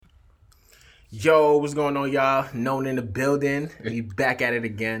Yo, what's going on, y'all? Known in the building. We back at it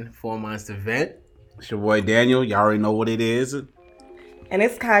again for a monster event. It's your boy Daniel. Y'all already know what it is. And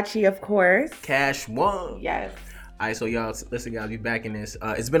it's Kachi, of course. Cash one. Yes. All right, so y'all, listen, guys, we back in this.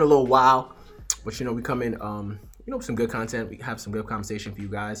 It's been a little while, but we come in, with some good content. We have some good conversation for you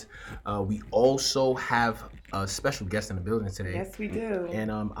guys. We also have a special guest in the building today. Yes, we do.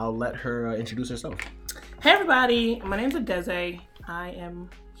 And I'll let her introduce herself. Hey everybody, my name's Adeze. I am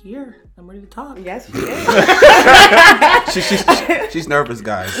here. I'm ready to talk. Yes, she is. She's nervous,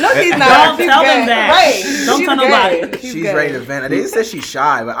 guys. No, she's not. Don't She's tell good. them that. Right. Don't She's tell good. nobody. She's good. ready to vent. They said she's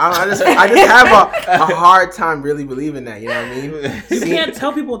shy, but I just have a hard time really believing that. You know what I mean? You can't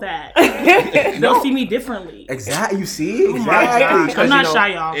tell people that. They'll see me differently. Exactly. You see? Oh my gosh. I'm not shy,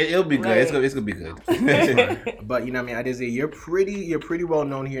 y'all. It'll be good. Right. It's gonna be good. But you know what I mean, Adeze, you're pretty well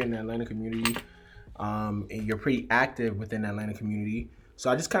known here in the Atlanta community, and you're pretty active within the Atlanta community. So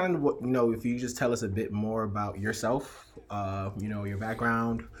I just kind of if you just tell us a bit more about yourself, your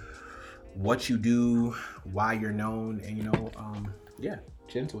background, what you do, why you're known, and get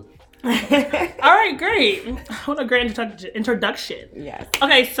into it. All right, great. What a great introduction. Yes.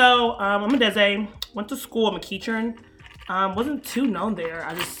 Okay, so I'm Adeze. Went to school at McEachern. Wasn't too known there.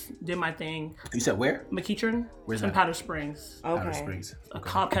 I just did my thing. You said where? McEachern. Where's in that? Powder Springs. Outer Okay. Springs.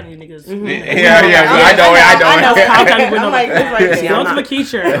 Cobb County niggas. Mm-hmm. Yeah. I know. Cobb County would know I'm like, about that. this right See, there. I'm Go to not-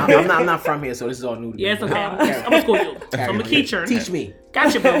 McEachern. I'm not from here, so this is all new to me. Yeah, it's okay. I'm gonna school you. So McEachern. Teach me.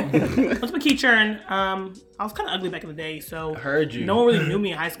 Gotcha, boo. Went to McEachern. I was kind of ugly back in the day, so Heard you. no one really knew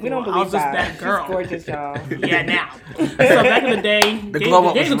me in high school. We don't I believe was just that. that girl. She's gorgeous, y'all. Yeah, now. So back in the day, The glow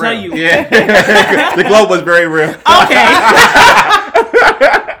up they was can tell real. you. Yeah. The globe was very real. Okay.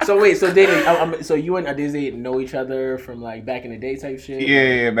 So wait, so dating, so you and Adeze know each other from like back in the day type shit?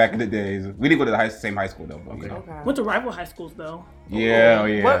 Yeah, back in the days. We didn't go to the same high school though. Okay. Okay. Went to rival high schools though.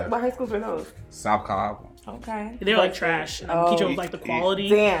 Yeah. What high schools were those? South Cobb. Okay. They were like trash. McEachern was like the quality.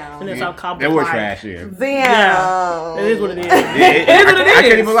 Damn. And then South Cobb They was were like, trash, yeah. Damn. Yeah. It is what it is. I can't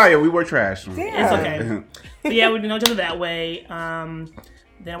is. even lie, yeah, we were trash. It's okay. So yeah, we didn't know each other that way.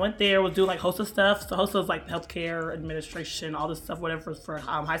 Then I went there, was doing like HOSA stuff. So HOSA is like healthcare administration, all this stuff, whatever for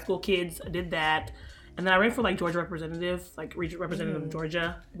high school kids. I did that. And then I ran for like Georgia representative, like region representative of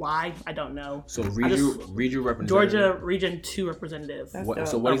Georgia. Why? I don't know. So I just- region representative. Georgia Region 2 representative. That's What, dope.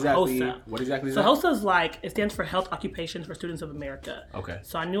 so what exactly? HOSA. What exactly is So that? HOSA is like, it stands for Health Occupations for Students of America. Okay.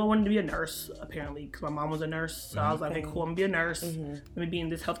 So I knew I wanted to be a nurse, apparently, because my mom was a nurse. So I was like, okay, cool, I'm going to be a nurse. Let me be in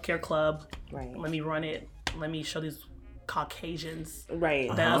this healthcare club. Right. Let me run it. Let me show these Caucasians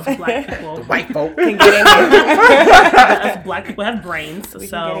Right. that us black people, White folk. Can get in there. that us black people have brains. We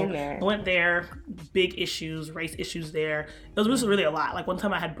So can get in there. I went there, big issues, race issues there. It was just really a lot. Like one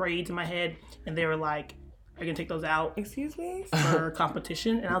time I had braids in my head and they were like, are you going to take those out Excuse me? for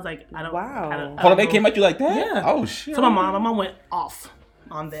competition? And I was like, I don't. Wow. I don't Hold on, they know. came at you like that? Yeah. Oh shit. So my mom went off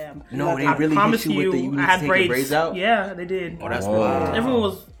on them. No, they I really hit promise you with the you need I to had take your braids out? Yeah, they did. Oh, that's Oh. wild. Everyone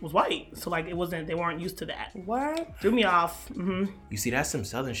was white, so like it wasn't. They weren't used to that. What? Threw me off. You see, that's some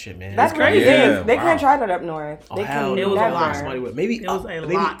southern shit, man. That's crazy. Yeah. They Wow. can't try that up north. Oh, They hell, can it was a never. lot. Somebody would- maybe It was up, a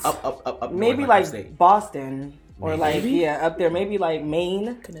maybe lot. up Maybe north, like upstate. Boston. Or like, Maybe? yeah, up there. Maybe like Maine.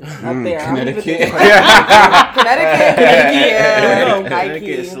 Up there. I don't even Connecticut. think- Connecticut. There we go. Connecticut,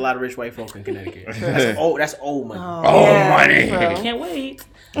 Nike. it's a lot of rich white folk in Connecticut. That's old money. Oh, Yeah, money. so- Can't wait.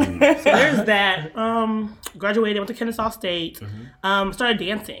 So there's that. Graduated, went to Kennesaw State. Started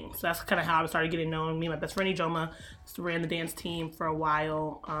dancing. So that's kind of how I started getting known. Me and my best friend Ijoma ran the dance team for a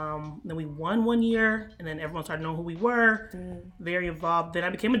while. Then we won one year, and then everyone started knowing who we were. Very involved. Then I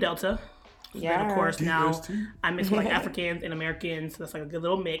became a Delta. Yeah. And of course now I mix with like Africans and Americans, so that's like a good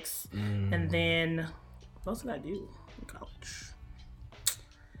little mix. And then what else did I do in college?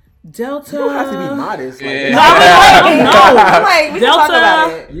 Delta. You don't have to be modest. Like, Yeah. I'm like, we can talk Delta. about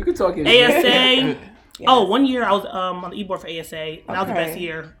it. You can talk your ASA. Oh, 1 year I was on the e-board for ASA, and that was the Okay. best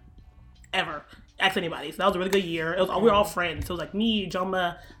year ever. Ask anybody. So that was a really good year. It was we were all friends. So it was like me,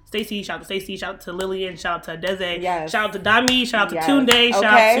 Joma, Stacy. Shout out to Stacy. Shout out to Lillian. Shout out to Adeze. Yes. Shout out to Dami. Shout out to Yes. Tunde. Shout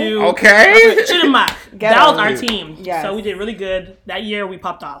Okay. out to Okay. Chidinma. Get That was it. our team. Yes. So we did really good. That year we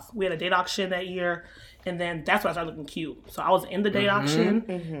popped off. We had a date auction that year. And then that's when I started looking cute. So I was in the date auction.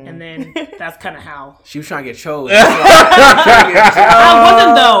 And then that's kind of how. She was trying to get chose. I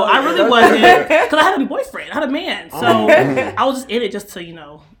wasn't though. I really wasn't. Because I had a boyfriend. I had a man. So I was just in it just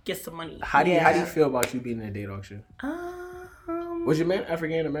to, get some money. How do you Yeah. feel about you being in a date auction? Was your man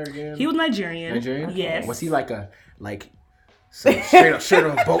African American? He was Nigerian. Nigerian. Yes. Was he like some straight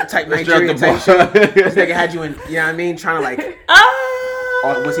up boat type Nigerian Straight type up shit? the This nigga had you in, you know what I mean? Trying to like,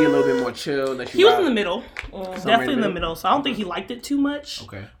 or was he a little bit more chill? Let you He was ride? in the middle. Definitely in the middle. So I don't think he liked it too much.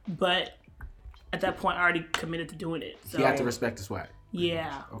 Okay. But at that point I already committed to doing it. So You have to respect the swag.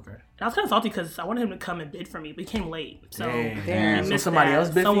 yeah. Okay. And I was kind of salty because I wanted him to come and bid for me, but he came late. So Damn. he So missed somebody that. else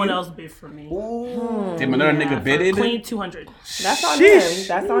bid for Someone you? else bid for me. Damn, another nigga bidded. Clean 200. That's on Sheesh. him.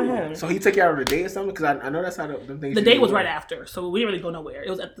 That's on him. So he took you out on a date or something? Because I know that's how them things. The date was right after, so we didn't really go nowhere. It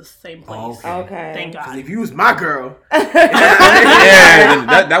was at the same place. Okay. Thank God. If you was my girl,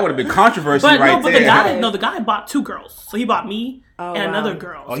 Yeah, that would have been controversy But right but there. the guy bought 2 girls. So he bought me and wow. another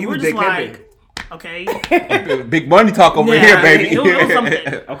girl. Oh, So he we're was just big pimping. like, okay. Big money talk over Yeah, here, baby. it was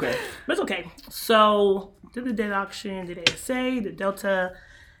something. okay. But it's okay. So did the date auction, did ASA, did Delta.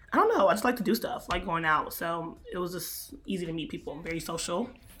 I don't know. I just like to do stuff, like going out. So it was just easy to meet people. I'm very social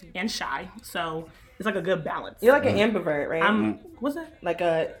and shy. So it's like a good balance. You're like an ambivert, right? What's that? Like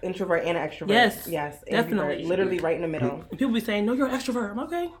a introvert and an extrovert. Yes, Yes. definitely. Ambivert. Literally right in the middle. And people be saying, no, you're an extrovert. I'm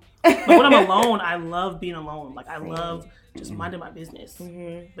okay. But when I'm alone, I love being alone. Like I love just minding my business.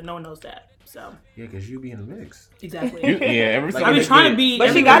 But no one knows that. So Yeah, because you be in the mix. exactly. Everything. I be trying to be.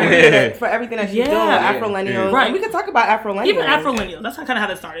 But she got to be it for everything that she's doing with Yeah. Afro-Millennials. Right. And we could talk about Afro-Millennials. Even Afro-Millennials. That's kind of how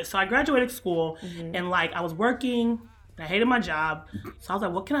that started. So I graduated school and like I was working and I hated my job. So I was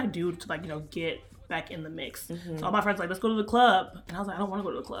like, what can I do to like, get back in the mix? So all my friends were like, let's go to the club. And I was like, I don't want to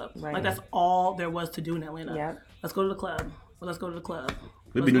go to the club. Right. Like that's all there was to do in Atlanta. Yep. Let's go to the club. Well, let's go to the club.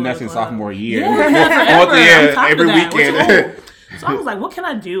 We've Let's been doing go that to since the club. sophomore year. Yeah, forever. Yeah, I'm tired every of that. We're weekend. too old. So I was like, what can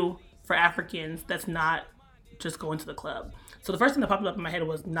I do for Africans that's not just going to the club? So the first thing that popped up in my head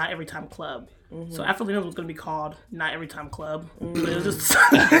was Not Every Time Club. So Afro-Latinos was going to be called Not Every Time Club. But it was just...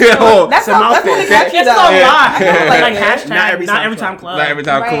 That's really catchy, It's so though. lot. Like hashtag Not Every Time Club. Not every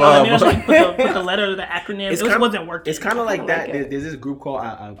time Right. And then club. just, like, put the letter, the acronym. It wasn't working. It's kind of like that. like it. There's this group called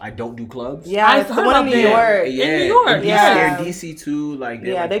I Don't Do Clubs. Yeah, I it's the heard one in about New them. York. Yeah, In New York, in DC, yeah. They're in DC too. Like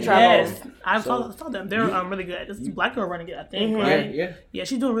Yeah, they like, travel. Yes, I saw them. They're really good. This black girl running it, I think. Right? Yeah.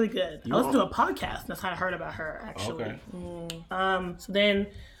 She's doing really good. I listened to a podcast. That's how I heard about her, actually. Okay. So then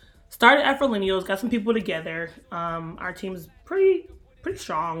started Afro-Millennials, got some people together. Our team's pretty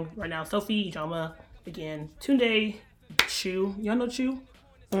strong right now. Sophie, Ijoma, again, Tunde, Chu. Y'all know Chu?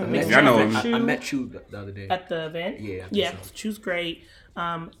 Yeah, I know him. I met you the other day. At the event? Yeah, I think Yeah, so. Chu's great.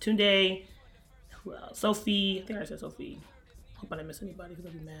 Tunde, who else? Sophie. I think I said Sophie. Hope I didn't miss anybody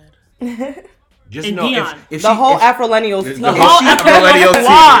because I'll be mad. Just and know Dion. if The whole if, Afro-Millennials team. The whole Afro-Millennial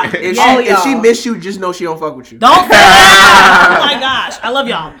squad. if, All she, if she y'all. miss you, just know she don't fuck with you. Don't say that. Oh my gosh. I love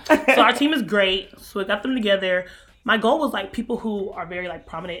y'all. So our team is great. So we got them together. My goal was like people who are very like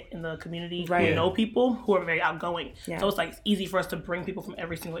prominent in the community, Right. who know people, who are very outgoing. Yeah. So it's like easy for us to bring people from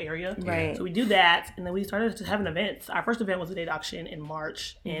every single area. Right. So we do that, and then we started to having events. Our first event was a date auction in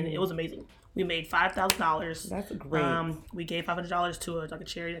March, and it was amazing. We made $5,000. That's great. We gave $500 to a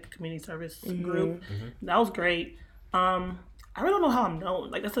charity, like a community service group. That was great. I really don't know how I'm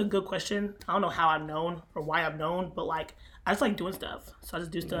known. Like that's a good question. I don't know how I'm known or why I'm known, but like I just like doing stuff. So I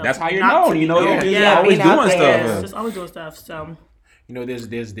just do stuff. That's how you're Not known. to You be know, known. you're Yeah, always being out doing there. stuff. just always doing stuff. So You know,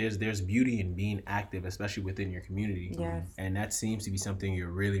 there's beauty in being active, especially within your community. Yes. And that seems to be something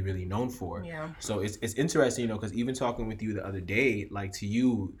you're really, really known for. Yeah. So it's interesting, because even talking with you the other day, like to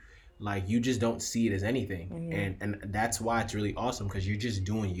you, like you just don't see it as anything. And that's why it's really awesome, because you're just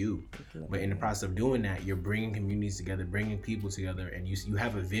doing you. But in the process of doing that, you're bringing communities together, bringing people together, and you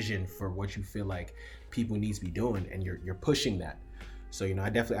have a vision for what you feel like people need to be doing, and you're pushing that. So I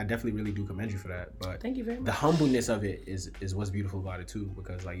definitely really do commend you for that. But thank you very much. the humbleness of it is what's beautiful about it too,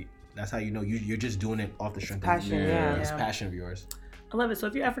 because like that's how you're just doing it off the strength Passion, of yeah. this Yeah. passion of yours. I love it. So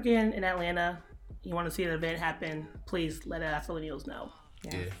if you're African in Atlanta, you want to see an event happen, please let Afro-Millennials know.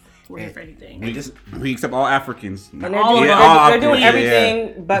 Yeah. We're here for anything. And just We accept all Africans. And they're all doing, of they're, them. they're doing Yeah, yeah.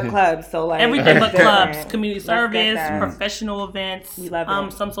 everything but clubs. So like Everything but it's clubs, different. community Let's get service, that. professional events. We love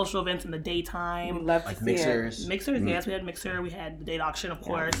it. Some social events in the daytime. We love to like see mixers. Mixers, yes, we had Mixer. We had the date auction, of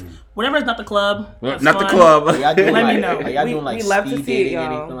course. Whatever is not the club. that's Not the fun. club. Are y'all doing Let me like, know. Are y'all We- doing like we love to speed see it, dating,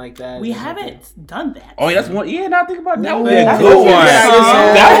 y'all. anything like that? We Or something? haven't done that. Oh, yeah, that's one. Yeah, now think about that. Ooh, Would be a that's good a one. good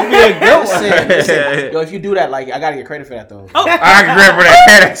idea. That would be a good one. Listen, yo, if you do that, like I gotta get credit for that though. Oh, I agree for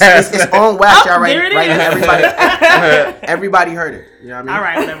that. It's on wax, y'all right? there it Right is. now, everybody heard it. You know what I mean? all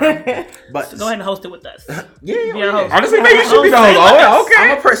right, whatever. But Go ahead and host it with us. yeah, Be our host. Honestly, maybe you should be the host. Oh, okay.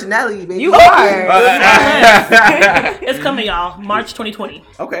 I'm a personality, baby. You are. It's coming, y'all. March 2020.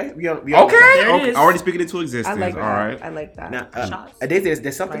 Okay. We on Okay. There it Okay. is. Already speaking into existence. I like All that. right. I like that. Now, Shots.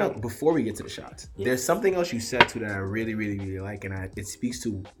 there's something Right. else before we get to the shots. There's something else you said too that I really, really, really like, and it speaks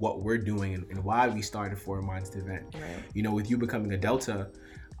to what we're doing and why we started Foreign Minds event. Right. With you becoming a Delta,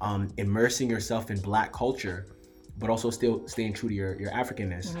 immersing yourself in Black culture, but also still staying true to your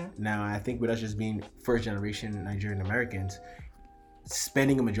Africanness. Now, I think with us just being first generation Nigerian Americans,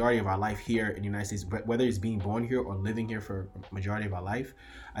 spending a majority of our life here in the United States, whether it's being born here or living here for a majority of our life,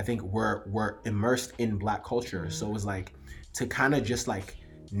 I think we're immersed in Black culture. So it's like to kind of just like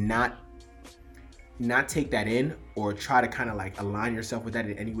not take that in or try to kind of like align yourself with that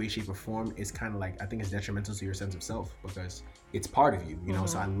in any way, shape, or form is kind of like, I think it's detrimental to your sense of self because it's part of you, you know.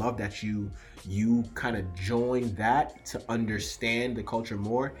 So I love that you kind of joined that to understand the culture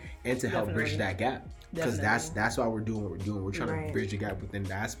more and to help bridge that gap. Because that's why we're doing what we're doing. We're trying to bridge the gap within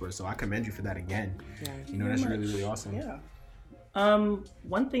diaspora. So I commend you for that again. You know, that's really, really awesome. Yeah.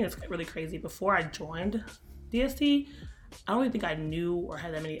 One thing that's really crazy, before I joined DST, I don't even think I knew or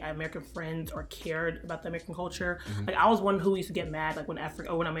had that many American friends or cared about the American culture. Like I was one who used to get mad like when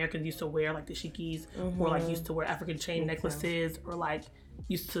Americans used to wear like the shikis or like used to wear African chain necklaces or like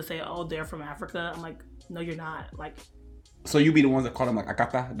used to say, oh, they're from Africa. I'm like, no, you're not. Like, so you be the ones that call them like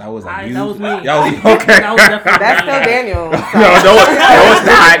akata? That was like you? That was me. Okay. That was definitely That's me. still Daniel.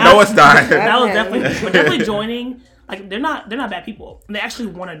 No, it's not. That was definitely joining. Like they're not bad people. And they actually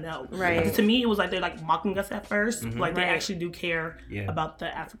want to know. Right. Like, to me, it was like they're like mocking us at first. Like they actually do care Yeah. about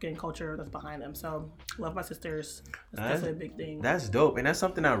the African culture that's behind them. So love my sisters. That's definitely a big thing. That's dope. And that's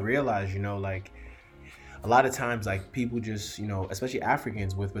something I realized, you know, like a lot of times like people just, you know, especially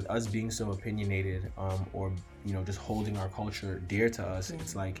Africans with us being so opinionated or, you know, just holding our culture dear to us,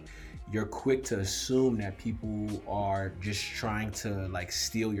 it's like you're quick to assume that people are just trying to like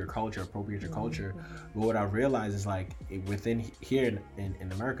steal your culture, appropriate your culture. But what I realized is like within here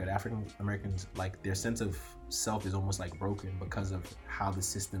in America, the African Americans, like their sense of self is almost like broken because of how the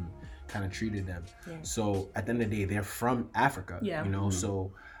system kind of treated them. So at the end of the day, they're from Africa, you know,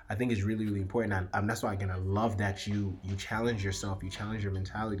 so I think it's really, really important. And that's why, again, I love that you challenge yourself, you challenge your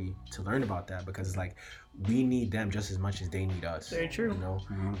mentality to learn about that, because it's like we need them just as much as they need us. Very true. You know,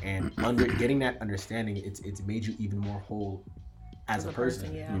 and getting that understanding, it's made you even more whole as a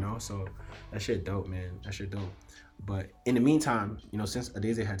person. You know, so that shit dope, man. That shit dope. But in the meantime, you know, since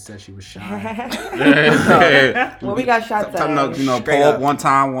Adeze had said she was shy, Well, we got shots at. You know, pull up one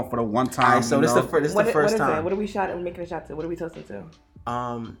time, one for the one time. Right, so this is the first What is time. that? What are we making a shot to? What are we toasting to?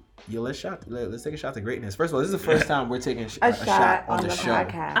 Let's take a shot to greatness. First of all, this is the first time we're taking a shot on the show.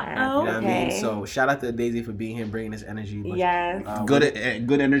 Podcast. You know what I mean? So shout out to Daisy for being here, bringing this energy. But, yes.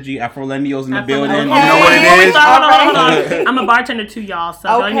 Good energy. Afro-Lendials in the building. Okay. You know what it is. Hold on. I'm a bartender too, y'all. So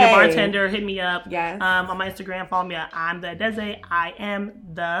if y'all need a Okay. bartender, hit me up. Yes. On my Instagram, follow me at I'm the Adeze. I am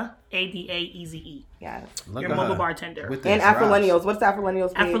the ADAEZE. Yes. Look Your at mobile her bartender. with And this rap. Afro-Lendials. What's the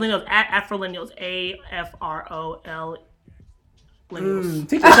Afro-Lendials page? Afrolennials at Afrolennials. AFROL. Millennials.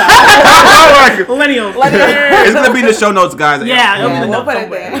 Take a shot. Millennials. It's gonna be in the show notes, guys. Yeah, it'll be Yeah, the we'll note put it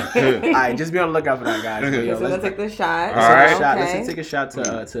somewhere. there. All right, just be on the lookout for that, guys. So, yo, So let's take this shot. All right. let's take a shot to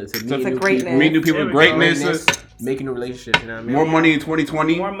meeting new greatness. people, Meet new people, There we go. greatness, making a relationship. You know what I mean? more money in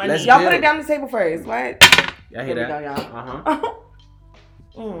 2020. More money. Let's Y'all build. put it down the table first. What? Y'all hear Here we that? go,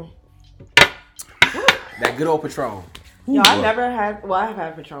 y'all. That good old Patron. Yo, I've never had. Well, I've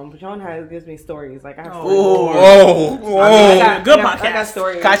had Patron. Patron gives me stories. Like I have. Oh, I got, Good I got podcast.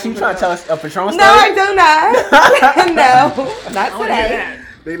 stories. Kachi, you trying to tell us a Patron story? No, I do not. No, not today.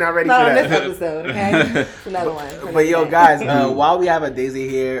 They're not ready Not for on that. this episode. Okay, it's another one. But yo, guys, while we have a Daisy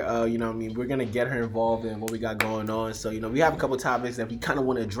here, you know what I mean, we're gonna get her involved in what we got going on. So, you know, we have a couple topics that we kind of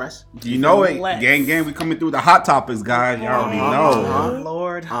want to address. You know it. Let's. Gang, we coming through the hot topics, guys. Y'all already know.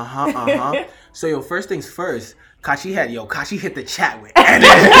 Lord. So, yo, first things first. Kachi hit the chat with energy.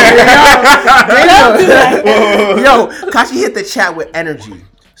 Yo, Kachi hit the chat with energy.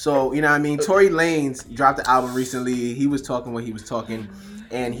 So, you know what I mean? Tory Lanez dropped the album recently. He was talking what he was talking.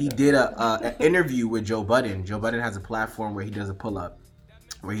 And he did an interview with Joe Budden. Joe Budden has a platform where he does a pull-up,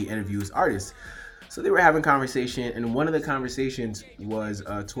 where he interviews artists. So they were having conversation, and one of the conversations was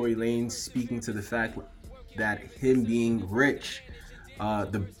Tory Lanez speaking to the fact that him being rich,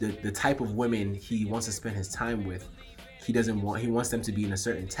 the type of women he wants to spend his time with, he wants them to be in a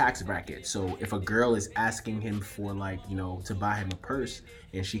certain tax bracket. So if a girl is asking him for, like, you know, to buy him a purse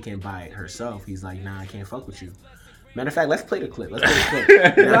and she can't buy it herself, he's like, nah, I can't fuck with you. Matter of fact, let's play the clip. You Do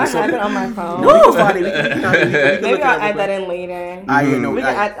I have it on my phone? No, we can find it. We can Maybe look I'll it up add real that in later. quick.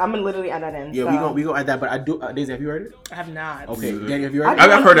 I'm gonna literally add that in. Yeah, so. we gonna add that. But I do. Daisy, have you heard it? I have not. Okay, Danny, have you heard it?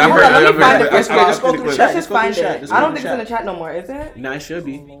 I've heard it. Hold on, let me find it. Let's go through the chat. Let's just go through find the chat. it. Let's I go don't through think the it's in the chat. chat no more, is it? No, it should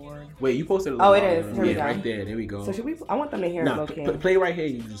be. Wait, you posted it. Oh, it is. Here we go. Right there. There we go. So should we? I want them to hear it. No, Okay. play right here.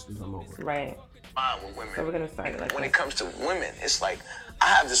 You just come over. Right. With women. So we're gonna start it like When this. it comes to women, it's like I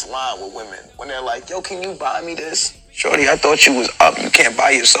have this line with women when they're like, "Yo, can you buy me this?" Shorty, I thought you was up. You can't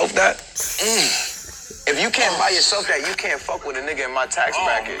buy yourself that. If you can't buy yourself that, you can't fuck with a nigga in my tax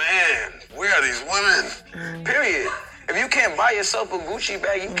bracket. Oh man, where are these women? Period. If you can't buy yourself a Gucci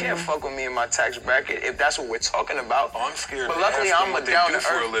bag, you can't fuck with me in my tax bracket if that's what we're talking about. I'm scared. But to luckily, ask I'm them a what they down do to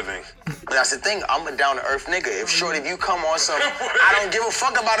for a earth. living. That's the thing. I'm a down to earth nigga. If short, if you come on some, I don't give a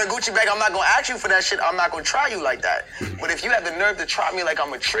fuck about a Gucci bag. I'm not gonna ask you for that shit. I'm not gonna try you like that. But if you have the nerve to try me like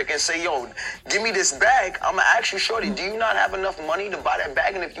I'm a trick and say, yo, give me this bag, I'm gonna ask you, shorty, do you not have enough money to buy that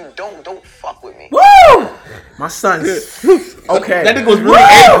bag? And if you don't fuck with me. Woo! My son's okay. That nigga was really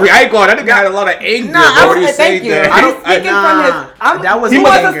angry. I ain't going. That nigga had a lot of anger. I before he was thank said you. that. I don't speaking from his. that was Who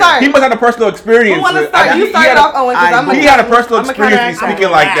wants to anger. start? He must have a personal experience. Who want to with- start? You he started had a- off, Owen. He had a personal I'm a experience kinda with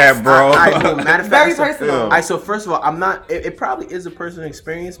speaking like that, bro. Matter of Very fact, personal. All right, so first of all, I'm not. It probably is a personal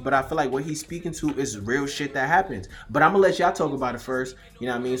experience, but I feel like what he's speaking to is real shit that happens. But I'm gonna let y'all talk about it first. You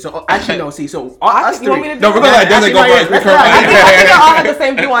know what I mean? So actually, no. See, so us You want me three. to do No, we're it? gonna let Desmond go first. Let's go. I think y'all all have the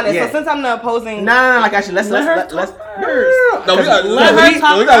same view on it. Yeah. So since I'm the opposing, Nah, like actually, let's No, we gotta Let her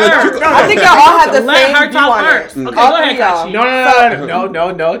talk first. I think y'all all have the Let same her view talk on first. it. Okay, All go three ahead, of y'all. Kachi. No. Let her go talk.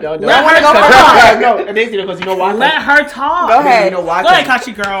 No, because you know why? Let her talk. Go ahead. You know why? Go ahead,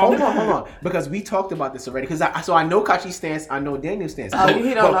 Kachi girl. Hold on. Because we talked about this already. Because I know Kachi's stance. I know Daniel's stance. Oh,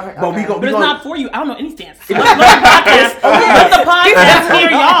 he don't know her. But we Okay. go. But it's not for you. I don't know any stance. Let the podcast hear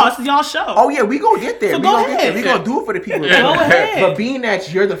y'all. This is y'all show. Oh yeah, we gonna get there. So we go gonna get there. ahead. We gonna do it for the people. Go ahead. But being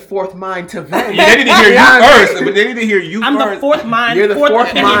that you're the fourth mind to them, They need to hear you first. But they need to hear you I'm first. the fourth mind. You're the fourth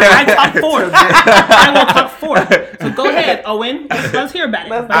opinion. mind. I talk fourth. I will talk fourth. So go ahead, Owen. Let's hear about it.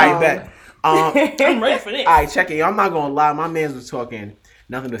 Let's I bet. I'm ready for this. All right, check it. I'm not gonna lie. My man's was talking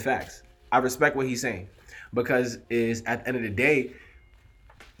nothing but facts. I respect what he's saying because is at the end of the day,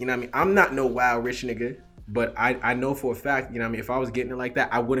 you know what I mean. I'm not no wild rich nigga, but I know for a fact, you know what I mean. If I was getting it like that,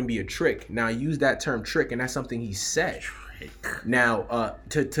 I wouldn't be a trick. Now I use that term trick, and that's something he said. Now,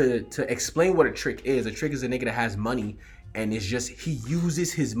 to explain what a trick is a nigga that has money and it's just he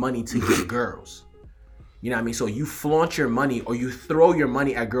uses his money to get girls. You know what I mean? So you flaunt your money or you throw your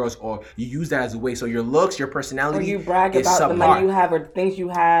money at girls or you use that as a way. So your looks, your personality, Or you brag is about the subpar. money you have or things you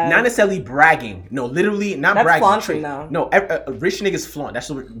have. Not necessarily bragging. No, literally not That's bragging. flaunting, Trick. though. No, rich niggas flaunt.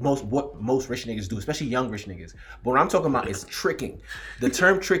 That's what most rich niggas do, especially young rich niggas. But what I'm talking about is tricking. The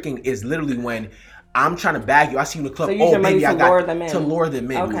term tricking is literally when I'm trying to bag you. I see you in the club. So use your money baby, to I got lure them in. to lure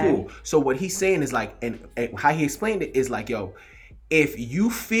them in. Okay. Cool. So what he's saying is like, and how he explained it is like, yo, if you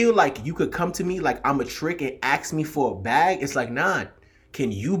feel like you could come to me like I'm a trick and ask me for a bag, it's like, nah.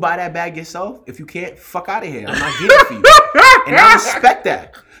 Can you buy that bag yourself? If you can't, fuck out of here. I'm not getting it for you. And I respect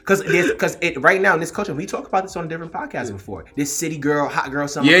that. Because it right now in this culture, we talked about this on different podcasts before. This city girl, hot girl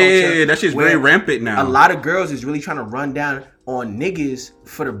summer culture. Yeah, that shit's where very rampant now. A lot of girls is really trying to run down on niggas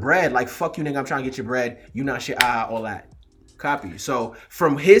for the bread. Like, fuck you, nigga, I'm trying to get your bread. You not shit, all that. Copy. So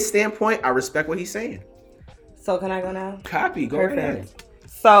from his standpoint, I respect what he's saying. So can I go now? Copy. Go Perfect. ahead.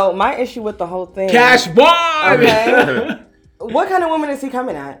 So my issue with the whole thing. Cash boy. Okay. What kind of woman is he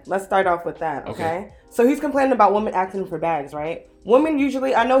coming at? Let's start off with that, okay? So he's complaining about women asking for bags, right? Women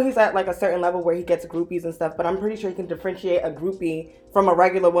usually, I know he's at like a certain level where he gets groupies and stuff, but I'm pretty sure he can differentiate a groupie from a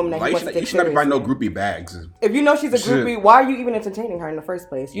regular woman that he Like, wants to you take should not be buying no seriously. groupie bags. If you know she's a Shit. groupie, why are you even entertaining her in the first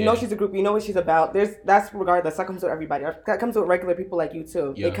place? You know Yeah. she's a groupie, you know what she's about. That's regardless. That comes with everybody. That comes with regular people like you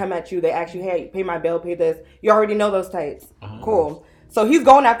too. Yeah. They come at you, they ask you, hey, pay my bill, pay this. You already know those types. Cool. So he's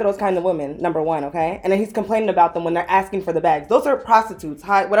going after those kind of women, number one, okay? And then he's complaining about them when they're asking for the bags. Those are prostitutes,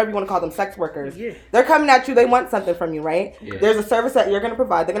 whatever you want to call them, sex workers. Yeah. They're coming at you, they want something from you, right? Yeah. There's a service that you're going to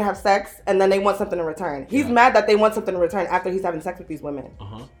provide. They're going to have sex, and then they want something in return. He's mad that they want something in return after he's having sex with these women.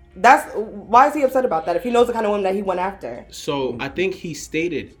 Why is he upset about that if he knows the kind of women that he went after? So I think he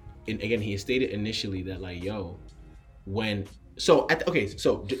stated, and again, he stated initially that like, yo, just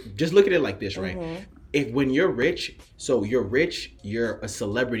look at it like this, right? When you're rich, you're a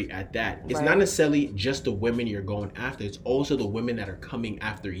celebrity at that. It's Right. not necessarily just the women you're going after. It's also the women that are coming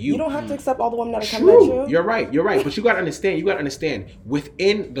after you. You don't have to accept all the women that are coming at you. You're right. But you gotta understand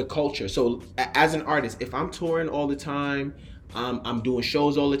within the culture. So as an artist, if I'm touring all the time, I'm doing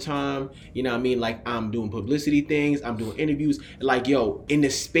shows all the time, you know what I mean? Like I'm doing publicity things, I'm doing interviews. Like, yo, in the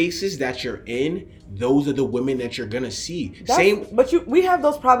spaces that you're in, those are the women that you're gonna see. But we have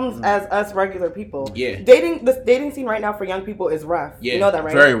those problems as us regular people. Yeah. The dating scene right now for young people is rough. Yeah. You know that,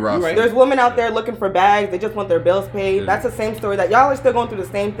 right? Very rough. You're right. There's women out there looking for bags. They just want their bills paid. That's the same story that y'all are still going through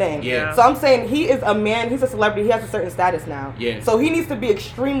the same thing. Yeah. So I'm saying he is a man. He's a celebrity. He has a certain status now. Yeah. So he needs to be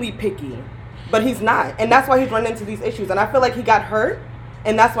extremely picky, but he's not, and that's why he's running into these issues. And I feel like he got hurt,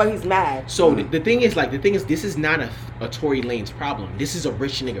 and that's why he's mad. So the thing is, this is not a Tory Lanez problem. This is a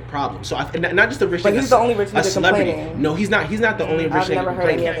rich nigga problem. So not just a rich But nigga. he's the only rich a nigga celebrity. complaining. No, he's not. He's not the only rich I've nigga never heard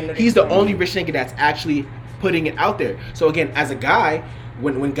any complaining. other nigga He's the complaining. only rich nigga that's actually putting it out there. So again, as a guy,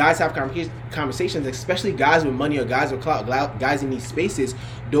 when guys have conversations, especially guys with money or guys with clout, guys in these spaces.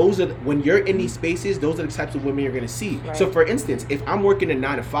 When you're in these spaces, those are the types of women you're gonna see. Right. So, for instance, if I'm working a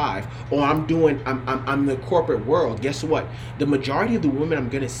 9 to 5, or I'm in the corporate world, guess what? The majority of the women I'm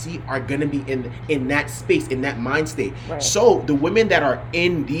gonna see are gonna be in that space, in that mind state. Right. So the women that are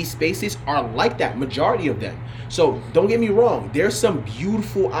in these spaces are like that, majority of them. So don't get me wrong, there's some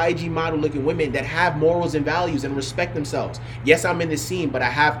beautiful IG model looking women that have morals and values and respect themselves. Yes, I'm in the scene, but I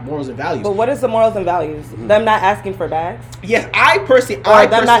have morals and values. But what is the morals and values? Them not asking for bags? Yes, I personally,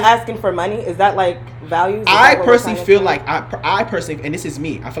 them not asking for money? Is that like values? I personally feel like I personally, and this is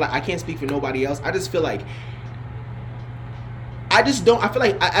me, I feel like I can't speak for nobody else. I just feel like I feel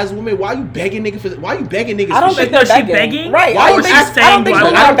like as a woman, why are you begging niggas? I don't think they're begging. Right. Why I don't think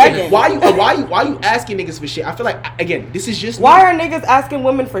women are begging. Why you asking niggas for shit? I feel like, again, this is just why are niggas asking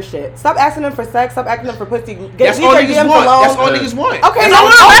women for shit? Stop asking them for sex. Stop asking them for pussy. That's all niggas want. That's all niggas want. Okay, all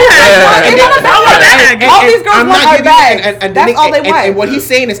these girls want are bags. That's all they want. And what he's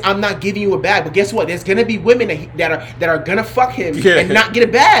saying is, I'm not giving you a bag, but guess what? There's gonna be women that are gonna fuck him and not get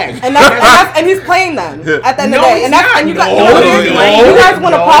a bag. And he's playing them at the end of the day. And you guys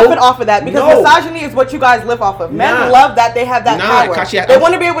want to profit off of that because misogyny is what you guys live off of. Men love that they have that power. They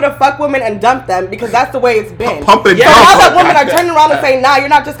want to be able to fuck women and dump them because that's the way it's been. Now that women are turning around and saying, "Nah, you're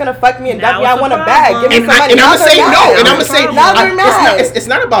not just gonna fuck me and dump me. I want a bag. Give me some money." And I'm gonna say no. And I'm gonna say now they're mad. It's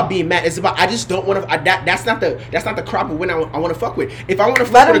not about being mad. It's about I just don't want to. That's not the crop of women I want to fuck with. If I want to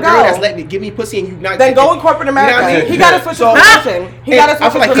fuck with a girl that's letting me give me pussy and you not, then go in corporate America. He gotta switch his position. He gotta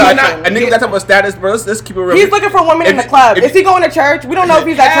switch his position. A nigga that type of status, bro. Let's keep it real. He's looking for women in the club. Is he going to church? We don't know if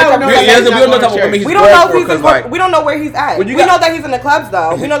he's at church. We don't know where he's at. We know that he's in the clubs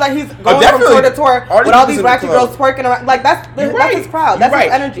though. We know that he's going from tour to tour with all these ratchet girls twerking around. Like that's his crowd. That's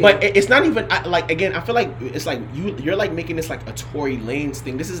his energy. But it's not even like, again, I feel like it's like you're like making this like a Tory Lanez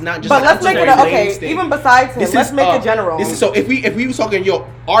thing. This is not just. But let's make it even besides him. Let's make it general. So if we were talking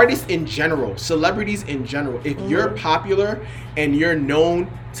artists in general, celebrities in general, if you're popular and you're known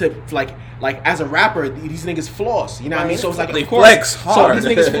to like as a rapper, these niggas floss, you know what I mean? So it's like, they of course, flex hard. So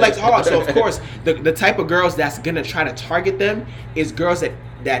these niggas flex hard. So of course, the type of girls that's gonna try to target them is girls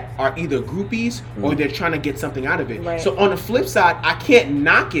that are either groupies or they're trying to get something out of it. Right. So on the flip side, I can't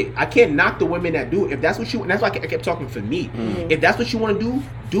knock it. I can't knock the women that do it. If that's what you, and that's why I kept talking for me. If that's what you want to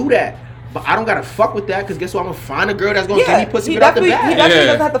do that. But I don't gotta fuck with that because guess what? I'm gonna find a girl that's gonna give me pussy without the bag. He definitely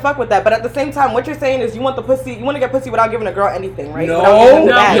doesn't have to fuck with that. But at the same time, what you're saying is you want the pussy. You want to get pussy without giving a girl anything, right? No.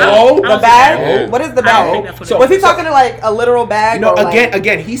 The bag. What is the bag? So was he talking to like a literal bag? No, or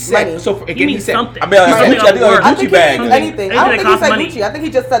again, he said. Money? So again, he said. Something. I mean, I think a Gucci bag. Anything. I don't think he said Gucci. I think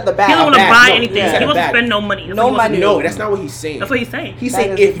he just said the bag. He don't want to buy No, anything. yeah. He wants to spend no money. No money. No, that's not what he's saying. That's what he's saying. He's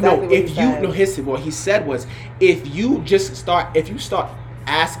That saying is what he said was if you start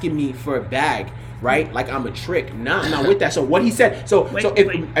asking me for a bag, right? Like I'm a trick. Nah, I'm not with that. So what he said.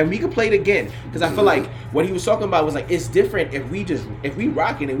 And we could play it again because I feel like what he was talking about was like it's different if we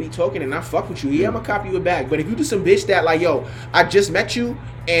rocking and we talking and I fuck with you. Yeah, I'm gonna copy you a bag. But if you do some bitch that like I just met you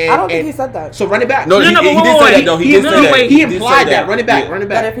and I don't think he said that. So run it back. No, he did say that. No, he did say that. He implied that. Run it back.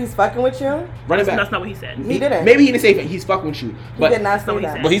 That if he's fucking with you, run it back. That's not what he said. He didn't. Maybe he didn't say he's fucking with you. He did not say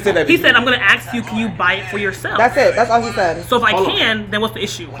that. But he said that. He said, "I'm gonna ask you, can you buy it for yourself?" That's it. That's all he said. So if I can, then what's the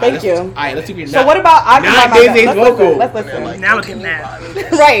issue? Thank you. All right, let's see. So what about I can buy my bag? Let's Man, listen. like, Now you look at can't that.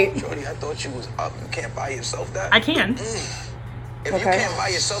 buy me Right. Shorty, I thought you was up. You can't buy yourself that. I can. If you can't buy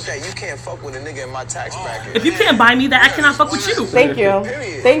yourself that, you can't fuck with a nigga in my tax bracket. If you can't buy me that, I cannot fuck with you. Thank you.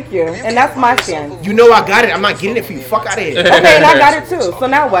 Thank you. And that's my stand. You know I got it. I'm not getting it for you. Fuck out of here. Okay, and I got it too. So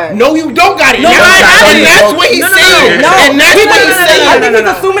now what? No, you don't got it. No, and that's what he's saying. No, And that's what he's saying. I think he's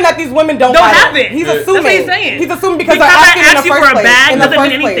assuming that these women don't have it. it. He's That's assuming. what he's saying. He's assuming because Because they're I asking in the ask you first for a place. bag In the doesn't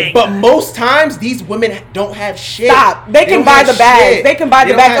first mean place. anything. But most times these women don't have shit. Stop. They can buy the bags. They can buy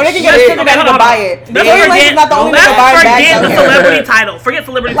the bags. Or they can get a sugar daddy to buy it. Tory Lanez is not the only one to buy bags. Forget the celebrity title. Forget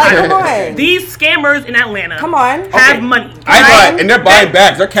celebrity Like, title. come on. These scammers in Atlanta Come on. have money. And they're buying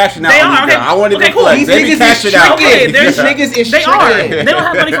bags. They're cashing out. They on are. these guys. I want to Okay, cool. flex. These They be niggas is cashing out. tricking. Okay, These niggas is They are. tricking. They don't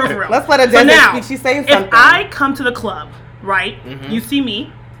have money for real. Let's let her So Desmond now, speak. She's saying something. if I come to the club, right, you see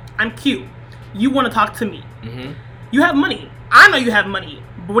me, I'm cute. You want to talk to me. You have money. I know you have money,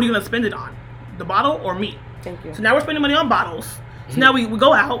 but what are you going to spend it on? The bottle or me? Thank you. So now we're spending money on bottles. So now we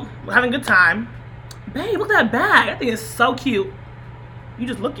go out, we're having a good time. Babe, look at that bag. That thing is so cute. You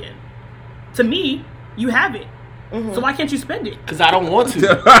just looking. To me, you have it. So why can't you spend it? Because I don't want to.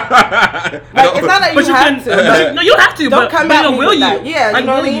 Like, it's not that But you have to. No, you don't have to. Don't come at me will with you? that. Yeah, like, you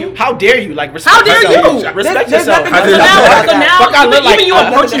know what will I mean? you? How dare you? Like, respect How dare yourself. you? Respect There's yourself. nothing So now, Fuck, I look like- even you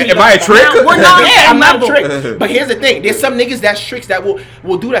approaching me. Am I a trick? Now, we're not Yeah, I'm not level. tricked. But here's the thing: there's some niggas that's tricks that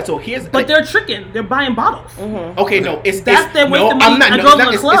will do that. So here's. But they're tricking. They're buying bottles. Okay, no, it's That's their no, wasting money I'm not. at No, girls it's not. in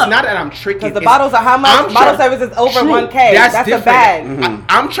the It's club. not that I'm tricking. Because the It's- bottles are how much? I'm Bottle trying- service is over True. 1K. That's a different. bag.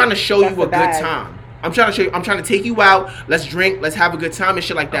 I'm trying to show That's you a a good bag. time. I'm trying to show you. I'm trying to take you out. Let's drink. Let's have a good time and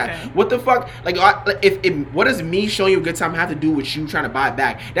shit like that. Okay. What the fuck? Like, if what does me showing you a good time have to do with you trying to buy it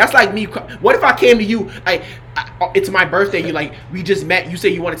back? That's like me. What if I came to you? It's my birthday. You like we just met. You say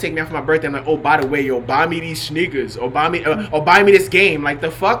you want to take me out for my birthday. I'm like, oh, by the way, yo, buy me these sneakers or buy me this game. Like the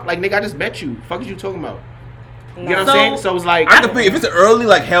fuck? Like nigga, I just met you. Fuck is you talking about? You know what I'm saying? So it's like I can feel if it's early,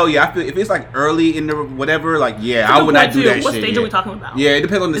 like hell yeah. I feel if it's like early in the whatever, like yeah, I would not do that What shit. stage yeah. are we talking about? Yeah, it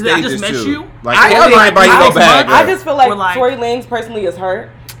depends on the Is it I stages just met too. you? Like I hell, I ain't buy you no bag. I just feel like We're like- Tory Lanez personally is hurt.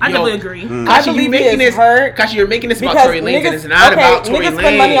 I Yo, definitely agree. I Kashi, you believe making he this is hurt Kashi, you're making this about because Tory Lanez, and niggas, it's not about Tory niggas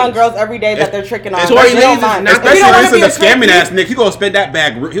spend money on Lanez. girls every day that they're tricking on. Tory They Lanez don't is mind. not- If you Especially don't if wanna be it's a trick, scamming ass nigga, he gonna spend that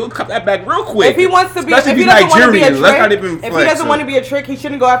bag. He'll cut that bag real quick. If he wants to be, Especially if he he's doesn't want to be a Nigerian, let's not trick, even if he flex doesn't it. want to be a trick, he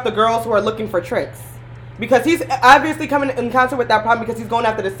shouldn't go after girls who are looking for tricks. Because he's obviously coming in concert with that problem because he's going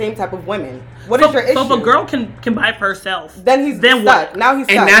after the same type of women. What is your issue? So if a girl can buy it for herself, then he's stuck. what? Now he's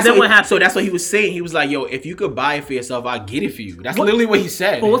stuck. And that's Then what happens? So that's what he was saying. He was like, "Yo, if you could buy it for yourself, I'll get it for you." That's literally what he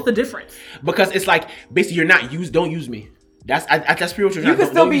said. But what's the difference? Because it's like basically you're not used. Don't use me. That's pretty much what you're you can trying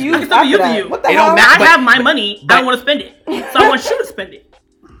still to be do. used. I can still be after using that. you. What the It don't hell? matter. I have my money. I don't want to spend it, so I want you to spend it.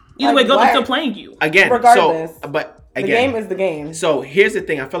 Either way, Like girls what? are still playing you. Again, Regardless. So, but The again, game is the game. So here's the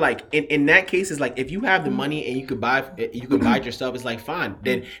thing. I feel like in that case, it's like if you have the money and you could buy it yourself, it's like fine.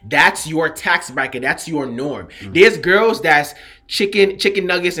 Then that's your tax bracket. That's your norm. There's girls that's chicken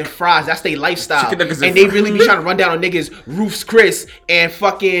nuggets and fries. That's their lifestyle. Chicken nuggets And and they fries. really be trying to run down on niggas, Roof's Chris and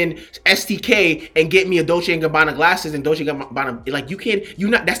fucking STK and get me a Dolce & Gabbana glasses and Dolce & Gabbana.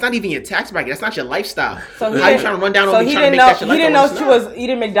 Like that's not even your tax bracket. That's not your lifestyle. So how you trying to run down on me he trying to didn't make know. that shit He didn't lifestyle? know she was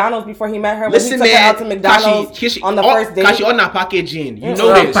eating McDonald's before he met her. When Listen, he took her man, out to McDonald's Kashi, on the first date. Kashi, on that packaging. You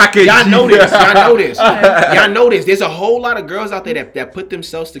know this. packaging. Y'all know this. Y'all know this. Y'all know this. There's a whole lot of girls out there that put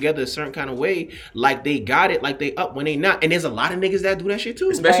themselves together a certain kind of way, like they got it, like they up when they not. And there's a lot of niggas that do that shit too.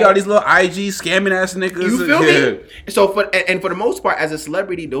 Especially all these little IG scamming ass niggas. You feel Yeah. me? So for the most part, as a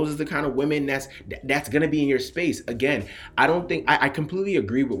celebrity, those are the kind of women that's gonna be in your space. Again, I don't think I completely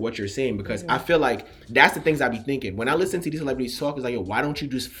agree with what you're saying because I feel like that's the things I be thinking when I listen to these celebrities talk. Is like, yo, why don't you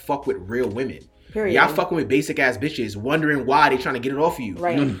just fuck with real women? Period. Y'all fucking with basic ass bitches, wondering why they trying to get it off of you.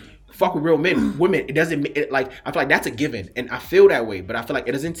 Right. Fuck with real women. It doesn't like I feel like that's a given, and I feel that way. But I feel like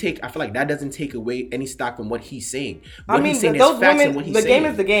it doesn't take. I feel like that doesn't take away any stock from what he's saying. What he's saying those is facts women. and what he's The saying. game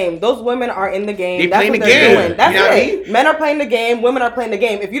is the game. Those women are in the game. They That's playing what the they're game. doing. That's You know what I it. mean? Men are playing the game. Women are playing the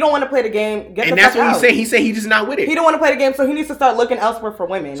game. If you don't want to play the game, get And the that's fuck what out. he said he's just not with it. He don't want to play the game, so he needs to start looking elsewhere for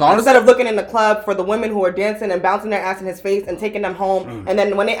women. So honestly- Instead of looking in the club for the women who are dancing and bouncing their ass in his face and taking them home, and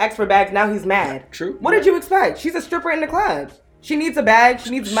then when they ask for bags, now he's mad. True. What did you expect? She's a stripper in the club. She needs a bag. She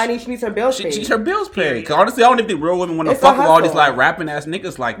needs money. She needs her bills paid. She's her bills paid. Cause honestly, I don't even think real women want to It's a fuck with all these hustle. like rapping ass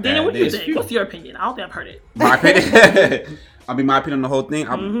niggas like that. Daniel, what do you There's think? few. What's your opinion? I don't think I've heard it. My opinion. I mean, my opinion on the whole thing.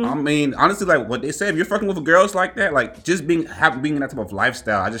 I mean, honestly, like what they say, if you're fucking with girls like that, like just being in that type of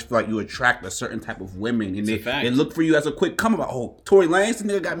lifestyle, I just feel like you attract a certain type of women, and a fact. they look for you as a quick come about. Oh, Tory Lanez, this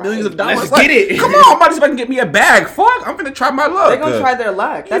nigga got millions of dollars. Let's Like, get it. Come on, I'm about to see if I can get me a bag. Fuck, I'm gonna try my luck. They're gonna try their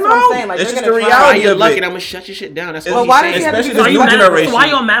luck. That's You what I'm know, saying. Like it's they're just gonna the try. Try reality your of luck it. and I'm gonna shut your shit down. That's Well, what why he's does he saying. have to Especially be So this are you new mad? generation. So why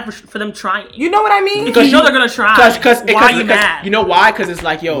you all mad for them trying? You know what I mean? Because you know they're gonna try. Because why are you mad? You know why? Because it's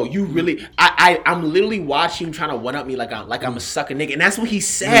like, yo, you really, I'm literally watching you trying to one up me like I'm a sucker nigga, and that's what he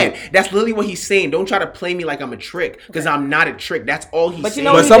said. That's literally what he's saying. Don't try to play me like I'm a trick, because I'm not a trick. That's all he's But you saying.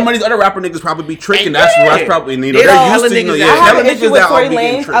 know But he some did- of these other rapper niggas probably be tricking. And That's yeah. probably There's they're hella used to niggas yeah. that- I have hella an niggas issue with that Tory all be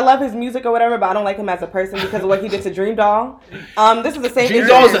getting Lanez. tricked. I love his music or whatever, but I don't like him as a person because of what he did to Dream Doll. This is the same. Dream issue.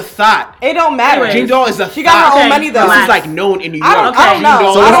 Doll is a thought. It don't matter. Anyway, Dream Doll is a She got her thought. own money though. This Relax. is like known in New York. I don't know. Dream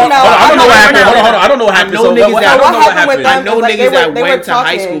Doll- I don't know. I don't know what happened. know. Hold on. I don't know what happened. know So niggas what that- So what happened? happened with I them know is like niggas they that were went to high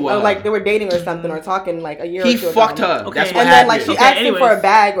talking, school with or her. like they were dating or something, or talking like a year or He two ago. fucked her. Okay. That's what And then like happened. she asked him anyways. for a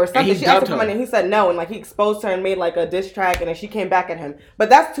bag or something. he She asked him dubbed for her. money and he said no, and like he exposed her and made like a diss track, and then she came back at him. But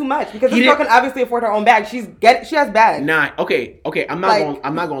that's too much because He this girl didn't- can obviously afford her own bag. She has bags. Nah, okay. I'm not Like-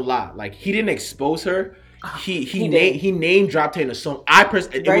 gonna lie. Like he didn't expose her. He did. name dropped her in a song.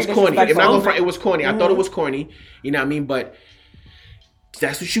 It Very was corny. If not disrespectful. gonna front, it was corny. I thought it was corny. You know what I mean? But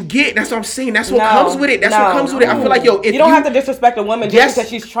That's what you get. That's what I'm saying. That's what comes with it. That's what comes with it. I feel like, if you don't have to disrespect a woman just because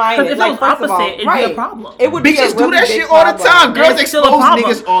she's trying it. If Like, it was first of all, opposite, it'd be a problem. It would be bitches a do really that big shit all the problem. time. Girls It's still expose a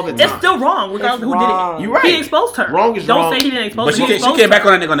problem. niggas all the time. It's still wrong, regardless of who did it. You're right. He exposed her. Wrong is Don't wrong. say he didn't expose But her. she came back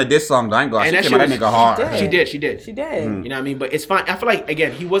on that nigga on the diss song. I ain't gonna. She And that came at that shit nigga hard. was- She did. She did. She did. You know what I mean? But it's fine. I feel like,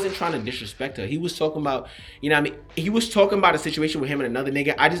 again, he wasn't trying to disrespect her. He was talking about, you know what I mean? He was talking about a situation with him and another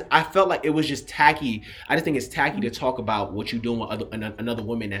nigga. I felt like it was just tacky. I just think it's tacky to talk about what you're doing with another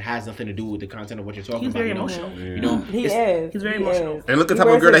woman that has nothing to do with the content of what you're talking He's about. very you know? emotional. You know, He it's- is. He's very He emotional. is. And look at the He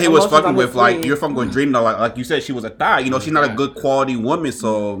type of girl wears that he his was emotions fucking on with. his Like, sleeve. you're from going dream though. Like you said, she was a thigh. You know, she's not a good quality woman.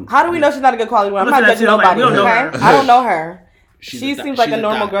 So How do we know she's not a good quality woman? I'm Listen not to that judging shit, like, nobody. we don't know Okay, her. I don't know her. She's She a thigh. seems like She's a a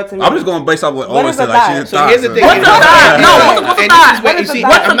normal thigh. girl to me. I'm just going based off what What Owen is said. a Like thigh? she's a So thigh. here's the thing. What's a thigh? No, what's a And this thigh? is where, and see,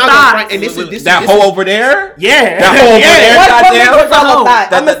 What's I'm a not thigh? gonna front. And this is That this hoe is- over there. Yeah. That hoe over there. What Goddamn. makes a girl a hoe? thigh?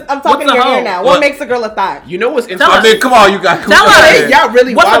 That- I'm talking what's in a your ear hoe? now. What? What makes a girl a thigh? You know what's Tell interesting? I mean, come on, you guys. Tell us. Hey, y'all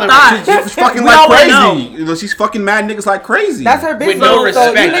really What's a wildin' thigh? right now. She's fucking We like already crazy. know. You know, she's fucking mad niggas like crazy. That's her business. no So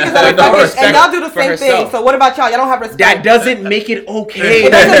respect. you niggas that With are no fucking, respect and y'all do the for same thing. herself. So what about y'all? Y'all don't have respect. That doesn't make it okay.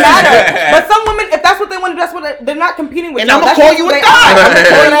 It doesn't matter. But some women, if that's what they want to do, that's what they're not competing with. And y'all. I'm gonna That's call just you who a they thigh. are. I'm gonna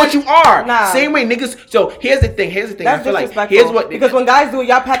call you what you are. Nah. Same way niggas. So here's the thing. I That's feel like disrespectful. here's what Because when guys do it,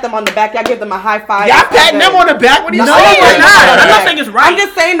 y'all pat them on the back. Y'all give them a high five. y'all That's patting good. them on the back. What are you No, saying? we're not. I'm not saying it's right. I'm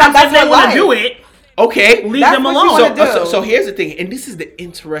just saying that I'm saying that's they what want life. to do it. Okay. Leave That's them what you alone. wanna do. So here's the thing, and this is the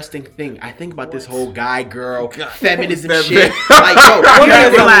interesting thing. I think about this whole guy, girl, feminism Fem- shit. Like, yo,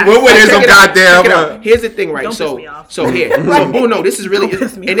 Relax. Womanism, goddamn. check it out. Here's the thing, right? Don't So, piss me off. so here, oh no, this is really, Don't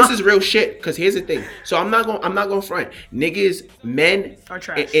piss me and this off. is real shit. Because here's the thing. So I'm not gonna front. Niggas, men Are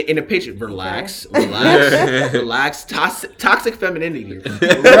trash. in the picture. Relax. Toxic femininity.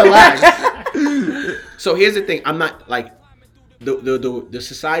 Relax. So here's the thing. I'm not like. The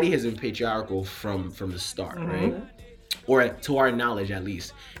society has been patriarchal from the start, right? Or to our knowledge, at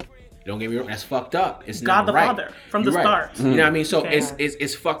least. Don't get me wrong, that's fucked up. It's God not the right. Father from the You're right. start. You know what I mean? So Okay.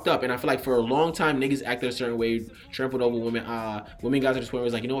 it's fucked up, and I feel like for a long time niggas acted a certain way, trampled over women. Women got to this point where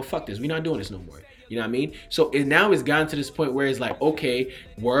it's like, you know what, fuck this, we not doing this no more. You know what I mean? So now it's gotten to this point where it's like, okay,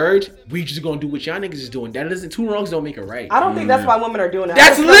 word, we just gonna do what y'all niggas is doing. That doesn't, two wrongs don't make it right. I don't think that's why women are doing it.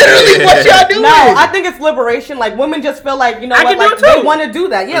 That's I just literally what y'all doing. No, I think it's liberation. Like women just feel like, you know I what, can do like it they too. want to do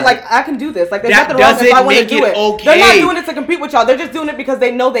that. Yeah, like I can do this. Like there's That nothing wrong if I doesn't want to make do it it. okay. They're not doing it to compete with y'all. They're just doing it because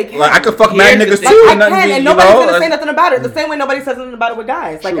they know they can. Like I could fuck Here's mad the niggas thing. too. I nothing can, be- and you nobody's know, gonna say nothing about it. The same way nobody says nothing about it with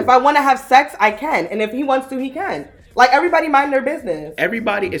guys. Like True. if I want to have sex, I can, and if he wants to, he can. Like everybody mind their business.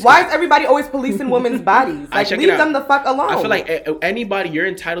 Everybody is. Why is everybody always policing women's bodies? Like check it leave out. them the fuck alone. I feel like anybody, you're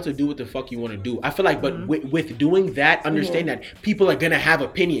entitled to do what the fuck you want to do. I feel like, but with doing that, understand that people are gonna have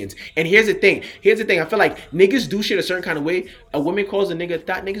opinions. And here's the thing. I feel like niggas do shit a certain kind of way. A woman calls a nigga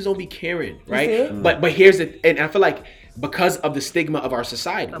thought, niggas don't be caring, right? see? But here's the, and I feel like because of the stigma of our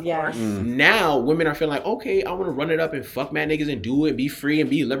society. Yeah. Now women are feeling like, okay, I want to run it up and fuck mad niggas and do it, be free and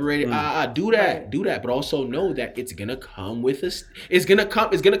be liberated. Do that. But also know that it's gonna come with us. It's gonna come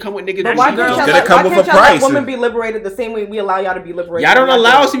with niggas. But why can't y'all gonna let, come why with can't a y'all let price. women be liberated the same way we allow y'all to be liberated? Y'all don't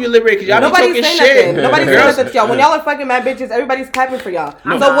allow us to be liberated because y'all be Nobody's talking saying shit. nothing. Nobody's saying Girls- nothing to y'all. When y'all are fucking mad bitches, everybody's clapping for y'all.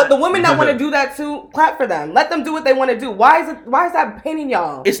 So what the women that want to do that too, clap for them. Let them do what they want to do. Why is that paining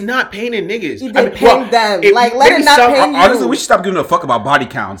y'all? It's not paining niggas. You did pain them. Like, let maybe it not some- pain you. Honestly, we should stop giving a fuck about body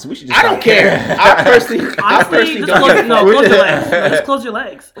counts. We should just I don't stop. care. I personally Honestly, just don't close, care. no, close your legs. No, just close your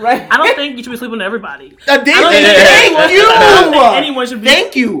legs. Right. I don't think you should be sleeping with everybody. Thank I don't think you. I don't think anyone should be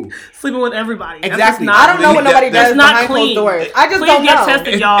Thank you. sleeping with everybody. That's Exactly. just not, I don't know what nobody That's does not behind clean. closed doors. I just Please don't get know.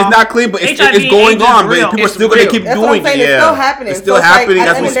 tested, It's, y'all. it's not clean, but it's HIV going AIDS is on. real. But people are It's still gonna real. keep That's what doing I'm saying. it. It's Yeah. still happening. It's still So it's like, happening at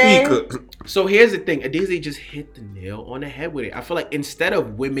as the we end of the speak. So here's the thing. Adizay just hit the nail on the head with it. I feel like instead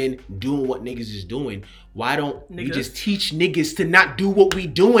of women doing what niggas is doing, why don't we Niggas? just teach niggas to not do what we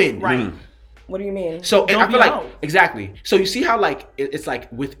doing? Right. What do you mean? So and Don't I be feel like out. exactly. So you see how like it's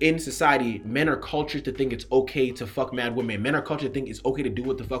like within society, men are cultured to think it's okay to fuck mad women. Men are cultured to think it's okay to do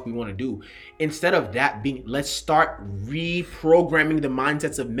what the fuck we want to do. Instead of that being, let's start reprogramming the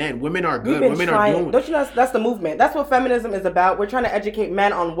mindsets of men. Women are We've good. been Women trying. are doing. Don't you know that's the movement? That's what feminism is about. We're trying to educate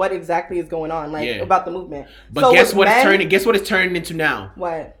men on what exactly is going on, like Yeah. about the movement. But So guess with what it's men- turning? Guess what it's turning into now?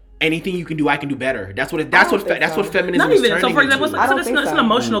 What? Anything you can do, I can do better. That's what. don't think That's so. what feminism Not is even. turning So for example, into. I don't it's think an so.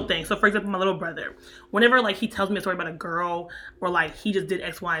 emotional thing. So for example, my little brother, whenever like he tells me a story about a girl or like he just did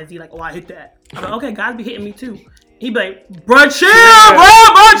X, Y, and Z, like, oh, I hit that. I'm like, okay, guys be hitting me too. He'd be like, bro, chill,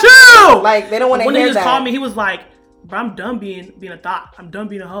 bro, chill. Like they don't want to When he hear just that. called me, he was like, bro, I'm done being a thought. I'm done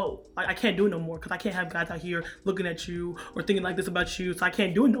being a hoe. Like I can't do it no more because I can't have guys out here looking at you or thinking like this about you. So I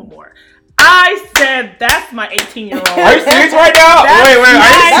can't do it no more. I said, that's my 18-year-old. Are you serious right now? That's Wait, are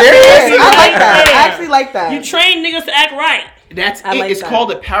my you serious? I like that. there. I actually like that. You train niggas to act right. That's I it. like It's that.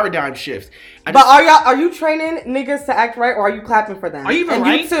 called a paradigm shift. But are you training niggas to act right, or are you clapping for them? Are you even and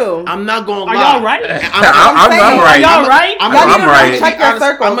right? You too. I'm not going to Are lie. y'all right? I'm saying, right. Y'all right? Y'all I'm need to right. really check your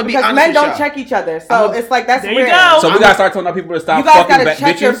circles I'ma be because honest men with don't y'all. check each other. So it's like that's There you weird. go. So we gotta start telling our people to stop You guys fucking gotta back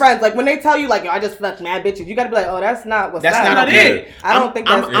check your bitches. friends. Like when they tell you, like, yo, I just fucked mad bitches, you gotta be like, oh, that's not what's That's up. not okay. I don't think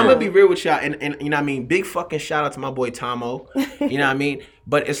that's I'm gonna cool. be real with y'all, and you know what I mean. Big fucking shout out to my boy Tomo. You know what I mean.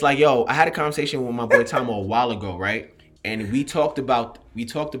 But it's like, yo, I had a conversation with my boy Tomo a while ago, right? And we talked about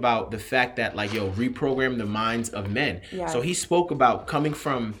the fact that, like, yo, reprogram the minds of men. Yes. So he spoke about coming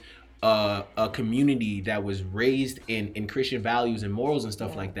from a community that was raised in Christian values and morals and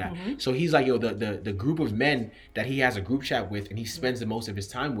stuff like that. So he's like, yo, the group of men that he has a group chat with and he spends the most of his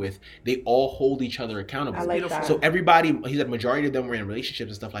time with, they all hold each other accountable. I like that. So everybody, he said, majority of them were in relationships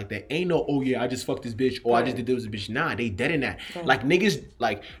and stuff like that. Ain't no, oh yeah, I just fucked this bitch, or I just did this bitch. Nah, they dead in that. Like niggas,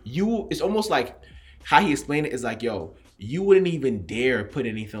 like you, it's almost like how he explained it is like, yo, you wouldn't even dare put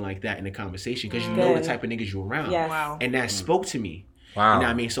anything like that in the conversation because you know the type of niggas you're around. Yes. Wow. And that spoke to me. Wow. You know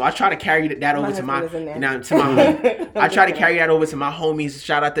what I mean? So I try to carry that over to my, husband is in you there. know, to my I try to carry that over to my homies.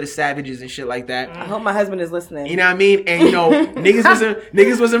 Shout out to the Savages and shit like that. I hope my husband is listening. You know what I mean? And you know,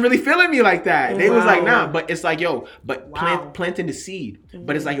 niggas wasn't really feeling me like that. They was like, nah. But it's like, yo, but planting the seed.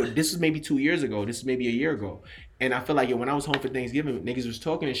 But it's like, yo, this was maybe 2 years ago. This is maybe a year ago. And I feel like, yo, when I was home for Thanksgiving, niggas was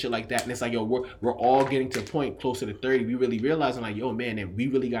talking and shit like that. And it's like, yo, we're all getting to a point closer to 30. We really realizing like, yo, man, and we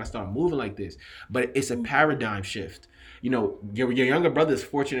really got to start moving like this. But it's a paradigm shift. You know, your younger brother is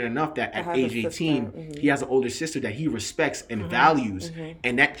fortunate enough that at age 18, he has an older sister that he respects and values.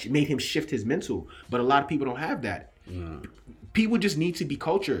 And that made him shift his mental. But a lot of people don't have that. People just need to be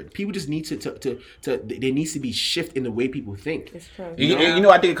cultured. People just need to there needs to be shift in the way people think. It's true. You know,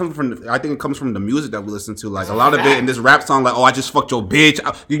 I think it comes from the music that we listen to. Like a lot of it in this rap song, like, oh, I just fucked your bitch.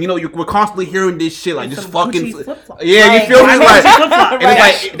 We're constantly hearing this shit, like just some fucking. Gucci flip-flop. Yeah, you feel me? Like, and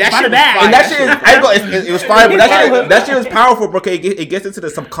it's like That By shit the was bag. fire. and that shit is, I ain't gonna- it was fire, but that shit is powerful, bro. Okay, it gets into the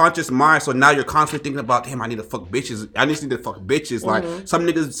subconscious mind, so now you're constantly thinking about, damn, I need to fuck bitches. I just need to fuck bitches. Like some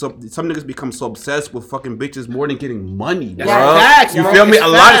niggas become so obsessed with fucking bitches more than getting money, bro. facts, You bro. feel me? It's A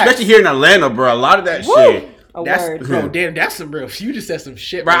lot, facts. especially here in Atlanta, bro. A lot of that shit. A That's word. bro, damn, that's some real. You just said some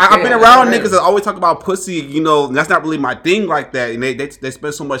shit. Bro, right I've been there. around That's niggas that always talk about pussy. You know, that's not really my thing like that. And they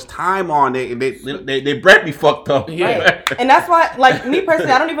spend so much time on it, and they bred me fucked up. Yeah. And that's why, like, me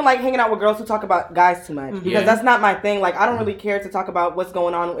personally, I don't even like hanging out with girls who talk about guys too much because that's not my thing. Like, I don't really care to talk about what's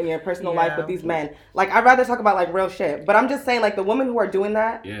going on in your personal life with these men. Like, I'd rather talk about, like, real shit. But I'm just saying, like, the women who are doing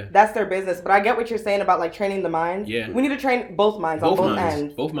that, that's their business. But I get what you're saying about, like, training the minds. Yeah. We need to train both minds on both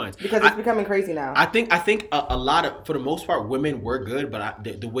ends. Both minds. Because it's becoming crazy now. I think a lot of, for the most part, women were good, but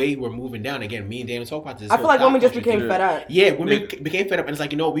the way we're moving down, again, me and Daniel talk about this. I feel like whole women just thought became culture fed up. thing. Yeah, women became fed up, and it's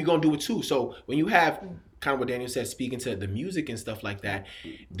like, you know, we're gonna do it too. So when you have kind of what Daniel said, speaking to the music and stuff like that,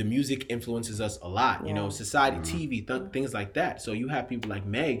 the music influences us a lot. You know, society, TV, things like that. So you have people like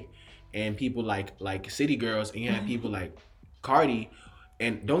Meg, and people like City Girls, and you have people like Cardi.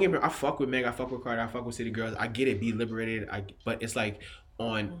 And don't get me wrong, I fuck with Meg, I fuck with Cardi, I fuck with City Girls. I get it, be liberated. But it's like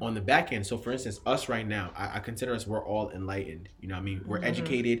on the back end. So for instance, us right now, I consider us, we're all enlightened. You know what I mean? We're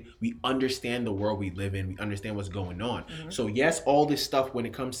educated. We understand the world we live in. We understand what's going on. So yes, all this stuff when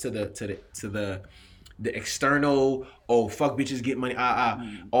it comes to the external, oh fuck bitches get money,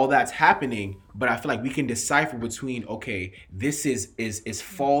 all that's happening. But I feel like we can decipher between, okay, this is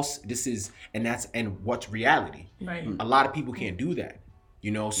false, this is and what's reality. Right. A lot of people can't do that. You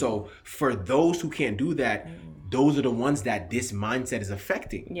know, so for those who can't do that, those are the ones that this mindset is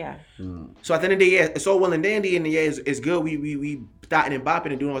affecting. Yeah. So at the end of the day, yeah, it's all well and dandy, and yeah, it's good. We dotting and bopping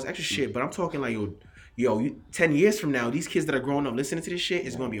and doing all this extra shit. But I'm talking like, yo, 10 years from now, these kids that are growing up listening to this shit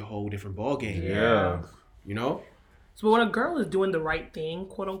is gonna be a whole different ball game. Yeah. You know? So when a girl is doing the right thing,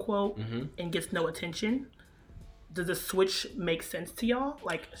 quote unquote, and gets no attention, does the switch make sense to y'all?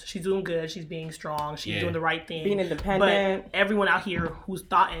 Like, she's doing good, she's being strong, she's doing the right thing, Being independent. but everyone out here who's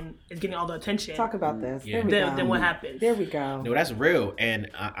thoughting is getting all the attention. Talk about this. Yeah. There we go. Then what happens? There we go. No, that's real, and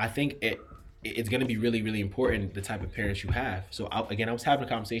I think it's going to be really, really important the type of parents you have. So I was having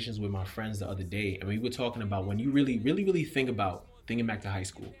conversations with my friends the other day, and we were talking about when you really, really, really thinking back to high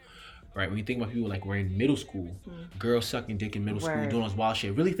school, right? When you think about people like we're in middle school, girls sucking dick in middle school, doing all this wild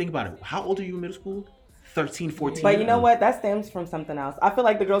shit. Really think about it. How old are you in middle school? 13, 14. But you know what? That stems from something else. I feel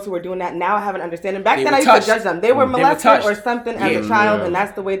like the girls who were doing that now have an understanding. Back They then, were I used touched. to judge them. They were They were molested touched. or something as a child, and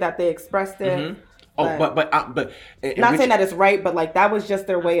that's the way that they expressed it. Oh, but Not saying that it's right, but like that was just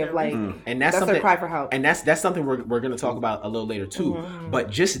their way of like, and that's their something, cry for help. and that's something we're gonna talk about a little later too. But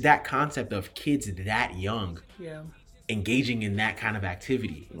just that concept of kids that young engaging in that kind of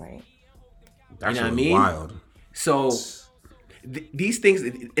activity, Right. That's you know what I mean? wild. So these things,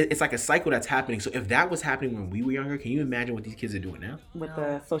 it's like a cycle that's happening. So if that was happening when we were younger, can you imagine what these kids are doing now? With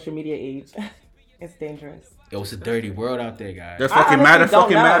the social media age, it's dangerous. Yo, it's a dirty world out there, guys. They're fucking honestly mad. don't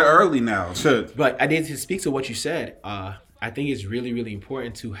Fucking know. mad early now. Shit. But I did to speak to what you said. I think it's really, really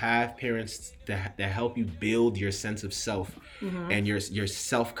important to have parents that help you build your sense of self and your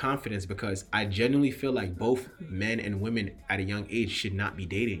self-confidence, because I genuinely feel like both men and women at a young age should not be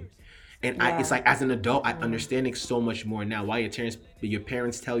dating. And it's like, as an adult, I understand it so much more now. Why your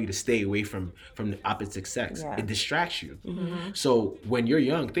parents tell you to stay away from the opposite sex. Yeah. It distracts you. So when you're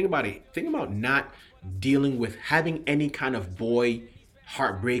young, think about it. Think about not dealing with having any kind of boy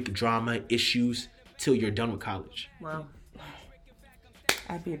heartbreak, drama, issues till you're done with college. Wow.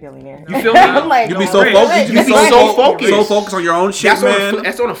 I'd be a billionaire. You feel me? I'm like, You'd be oh, so really? focused. You'd be so focused on your own shit, man.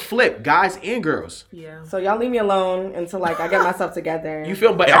 That's on a flip, guys and girls. Yeah. So y'all leave me alone until like I get myself together. You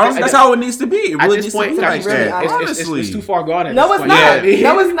feel? But Yeah, honestly, that's how it needs to be. It at really this needs point, to be like really that. honest. Honestly, it's too far gone. At No, this it's point. not.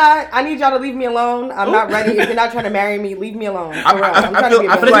 Yeah. No, it's not. I need y'all to leave me alone. I'm not ready. If you're not trying to marry me, leave me alone. For real. I'm trying to be a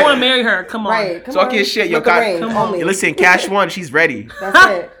I But feel if billionaire. you want to marry her, come on. Right. Come Talk on. your shit, yo. With the ring Come on. only. Listen, Cash One, she's ready That's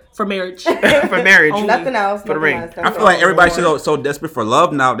it. For marriage. for marriage. Nothing else. For the nothing ring. else. I That's feel like it. everybody's so desperate for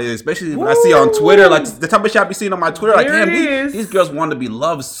love nowadays, especially when I see on Twitter, like the type of shit I be seeing on my Twitter, like There damn, it is. these girls want to be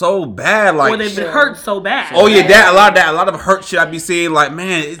loved so bad, like Or they've been hurt so bad. oh yeah, a lot of hurt shit I be seeing, like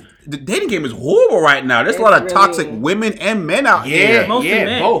man, the dating game is horrible right now. There's a lot of It's toxic really- women and men out Yeah, here. Mostly yeah,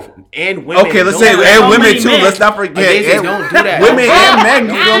 men. both and women. Okay, let's Don't say do and that. women many too. men. Let's not forget They and don't do that. women and men.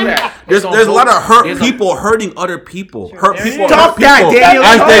 Don't do that. There's It's a lot of hurt there's people hurting other people. Hurt people. Talk hurt that, people. Daniel.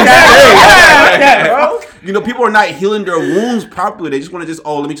 As Talk they that. say. Bro. You know, people are not healing their wounds properly. They just want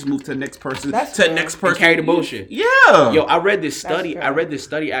to let me just move to the next person. That's to the true. next And person. carry the bullshit. Yeah. Yo, I read this study. true. I read this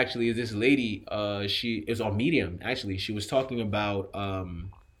study actually. Is this lady? She is on Medium. Actually, she was talking about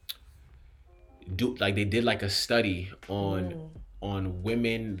they did like a study on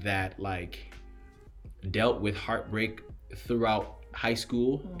women that like dealt with heartbreak throughout high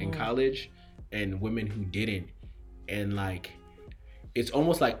school and college, and women who didn't, and like it's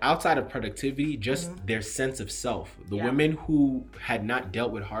almost like outside of productivity, just their sense of self. The women who had not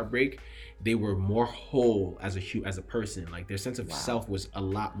dealt with heartbreak, they were more whole as a person. Like their sense of self was a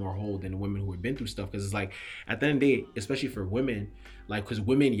lot more whole than the women who had been through stuff. Because it's like at the end of the day, especially for women, like because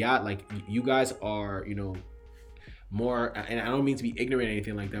women, like you guys are, more, and I don't mean to be ignorant or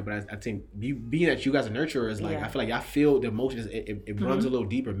anything like that, but I think being that you guys are nurturers, like I feel like y'all feel the emotions. It runs a little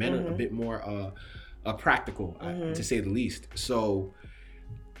deeper. Men are a bit more practical, to say the least. So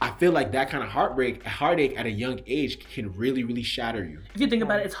I feel like that kind of heartache at a young age can really, really shatter you. If you think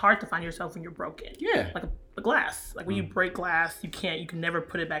about it, it's hard to find yourself when you're broken. Yeah. Like a glass. Like when you break glass, you can never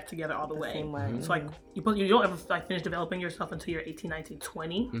put it back together all the way. same way. So like you don't ever like finish developing yourself until you're 18, 19,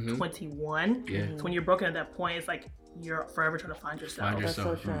 20, 21. Yeah. So when you're broken at that point, it's like you're forever trying to find yourself. Find That's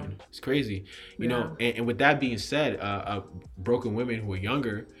so yourself. true. It's crazy. You know, and with that being said, broken women who are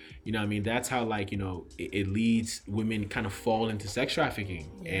younger, you know what I mean, that's how like, it leads women kind of fall into sex trafficking.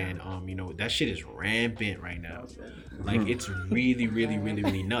 And that shit is rampant right now. Like it's really, really, really,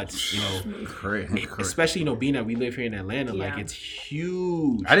 really nuts. Crazy. Especially, being that we live here in Atlanta, like it's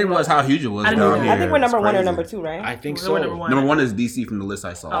huge. I didn't realize how huge it was I didn't know down that. here. I think we're number It's one or crazy. number two, right? I think We're so. number one. Number one is DC from the list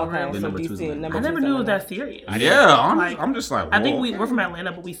I saw. Okay, Then so number two is DC, Atlanta. number I never two is knew it was Atlanta. that serious. Yeah, I'm just like, I think whoa. we're from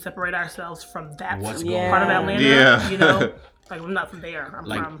Atlanta, but we separate ourselves from that What's going part of on? Atlanta. Yeah. Like I'm not from there. I'm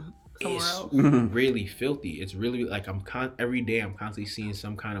Like, from somewhere It's else. really filthy. It's really like every day I'm constantly seeing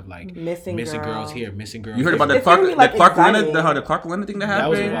some kind of like Missing girls girls. here, missing girls. You heard there. about the It's giving me, like, Clark Leonard, anxiety. the Clark Leonard thing that That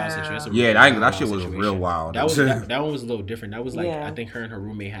was a happened? wild situation. That's a Yeah, really that wild shit was situation. real wild. That one was a little different. That was like Yeah. I think her and her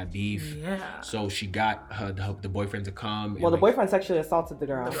roommate had beef. Yeah. So she got the boyfriend to come. Well, the boyfriend boyfriend sexually assaulted the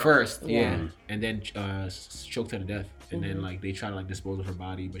girl. first, yeah, Yeah. and then choked her to death. And then like they tried to like dispose of her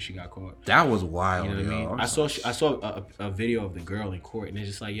body, but she got caught. That was wild. You know what I mean? yo. I saw a video of the girl in court, and it's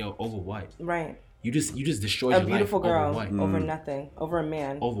just like, yo, over what? Right. You just destroyed A your beautiful life girl over what? over nothing, over a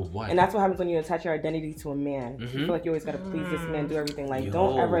man. Over what? And that's what happens when you attach your identity to a man. You feel like you always gotta please this man, do everything. Like,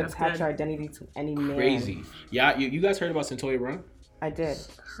 don't Yo, ever that's attach good. your identity to any man. Crazy. Yeah, you guys heard about Centoya Brown? I did.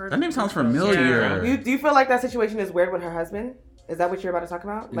 That name sounds familiar. Do you feel like that situation is weird with her husband? Is that what you're about to talk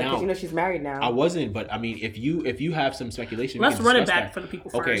about? Like, 'cause No. she's married now. I wasn't, but I mean, if you have some speculation, we Let's can run it discuss back that. for the people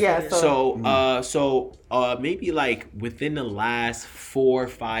Okay. first. Yeah, So maybe like within the last 4 or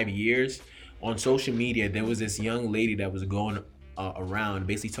 5 years on social media, there was this young lady that was going around,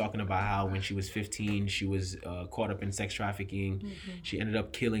 basically talking about how when she was 15, she was caught up in sex trafficking. She ended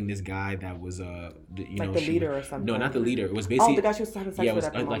up killing this guy that was the leader or something. No, not the leader. It was basically the guy she was having sex with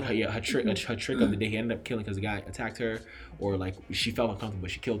at the moment. her trick of the day. He ended up killing because the guy attacked her, or like she felt uncomfortable,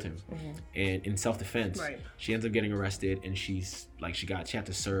 but she killed him. And in self-defense, she ends up getting arrested, and she had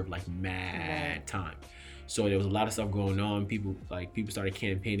to serve like mad time. So there was a lot of stuff going on. People started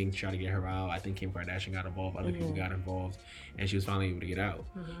campaigning to try to get her out. I think Kim Kardashian got involved. Other people got involved, and she was finally able to get out.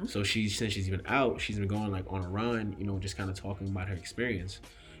 So since she's been out, she's been going like on a run, just kind of talking about her experience.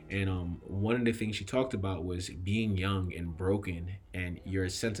 And one of the things she talked about was being young and broken, and your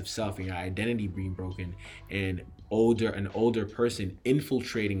sense of self and your identity being broken, and an older person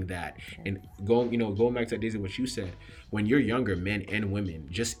infiltrating that, and going back to Daisy, what you said, when you're younger, men and women,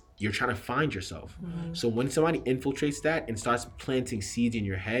 you're trying to find yourself. So when somebody infiltrates that and starts planting seeds in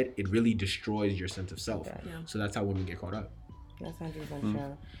your head, it really destroys your sense of self. So that's how women get caught up. That's 100%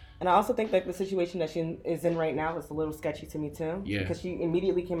 true. And I also think that the situation that she is in right now is a little sketchy to me too. Yeah. Because she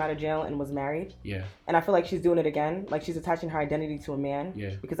immediately came out of jail and was married. Yeah. And I feel like she's doing it again. Like she's attaching her identity to a man.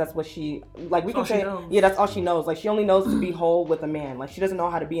 Yeah. Because that's what that's all she knows. Like she only knows to be whole with a man. Like she doesn't know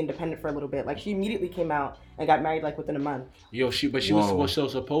how to be independent for a little bit. Like she immediately came out and got married like within a month. She was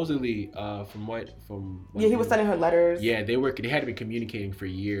supposedly he was sending her letters. Yeah, they had been communicating for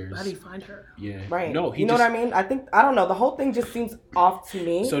years. How do you find her? Yeah. Right. No, you know what I mean? I don't know. The whole thing just seems off to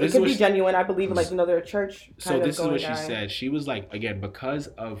me. So it could be genuine. I believe they're a church. So this is what she said. She was like, again, because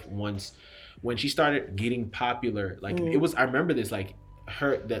of when she started getting popular, like it was. I remember this, like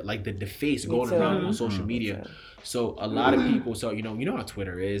the face going around on social media. So a lot of people, how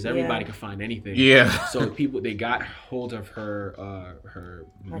Twitter is. Everybody can find anything. Yeah. So they got hold of her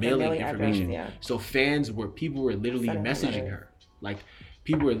mailing information. So people were literally messaging her. Like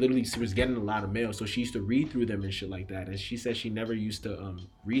people were literally, she was getting a lot of mail. So she used to read through them and shit like that. And she said she never used to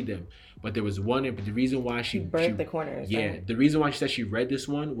read them. But there was one, but the reason why she burnt the corners. Yeah. Right? The reason why she said she read this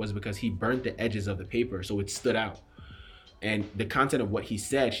one was because he burnt the edges of the paper. So it stood out. And the content of what he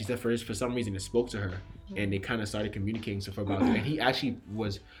said, she said for some reason it spoke to her, and they kind of started communicating. So for about, and he actually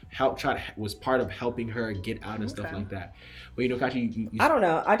was part of helping her get out and stuff like that. But Kachi, I don't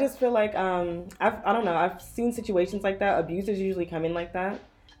know. I just feel like I don't know. I've seen situations like that. Abusers usually come in like that.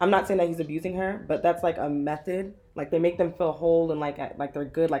 I'm not saying that he's abusing her, but that's like a method. Like they make them feel whole and like they're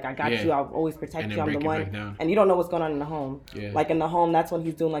good. Like I got you. I'll always protect you. I'm the one. And you don't know what's going on in the home. Yeah. Like in the home, that's when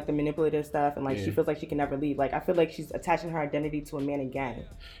he's doing like the manipulative stuff, and like she feels like she can never leave. Like I feel like she's attaching her identity to a man again,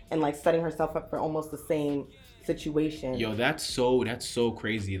 and like setting herself up for almost the same situation. Yo, that's so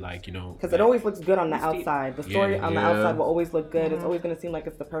crazy. Like because it always looks good on the outside. The story on the outside will always look good. It's always gonna seem like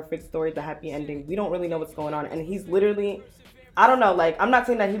it's the perfect story, the happy ending. We don't really know what's going on, and he's literally. I don't know, like, I'm not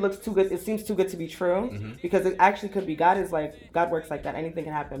saying that he looks too good. It seems too good to be true because it actually could be. God works like that. Anything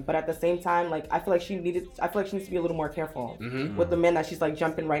can happen. But at the same time, like, I feel like she needs to be a little more careful with the men that she's, like,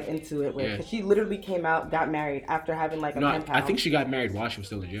 jumping right into it with. Because she literally came out, got married after having, like, a pen pal. I think she got married while she was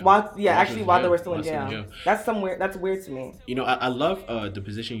still in jail. While they were still in jail. That's weird to me. I love the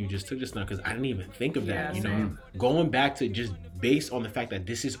position you just took just now because I didn't even think of that. Going back to just based on the fact that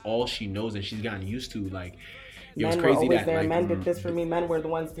this is all she knows and she's gotten used to, like, men were always there. Men did this for me. Men were the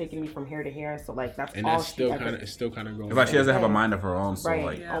ones taking me from here to here. So like that's all. It's still kind of going. It's like she doesn't have a mind of her own. So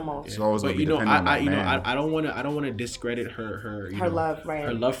almost. It's always gonna be dependent on man. I don't want to discredit her love, right?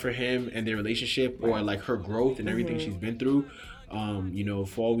 Her love for him and their relationship, or like her growth and everything she's been through.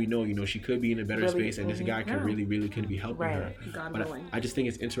 For all we know, she could be in a better space, and this guy could really could be helping her. But I just think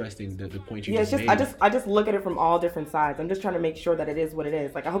it's interesting the point you just made. I just look at it from all different sides. I'm just trying to make sure that it is what it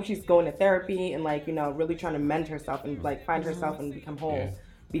is. Like I hope she's going to therapy and like really trying to mend herself and like find herself and become whole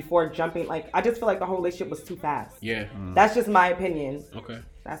before jumping. Like I just feel like the whole relationship was too fast. Yeah, that's just my opinion. Okay.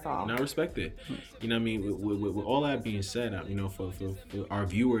 That's all. And I respect it. What I mean? With all that being said, for our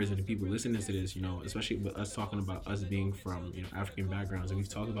viewers and the people listening to this, especially with us talking about us being from, African backgrounds, and we've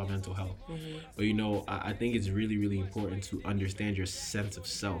talked about mental health. But, I think it's really, really important to understand your sense of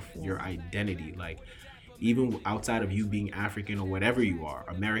self, your identity. Like, even outside of you being African or whatever you are,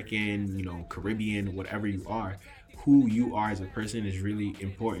 American, Caribbean, whatever you are, who you are as a person is really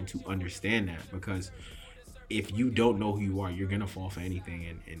important to understand that, because if you don't know who you are, you're gonna fall for anything,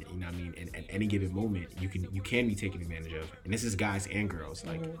 and at any given moment, you can be taken advantage of. And this is guys and girls.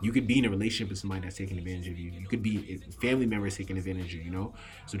 Like you could be in a relationship with somebody that's taking advantage of you. You could be family members taking advantage of you.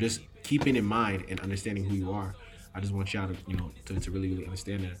 So just keeping in mind and understanding who you are. I just want y'all to really, really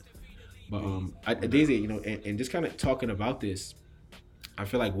understand that. But Daisy, and just kind of talking about this, I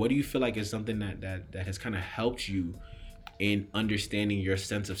feel like, what do you feel like is something that has kind of helped you in understanding your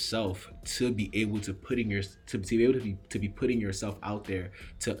sense of self to be able to be putting yourself out there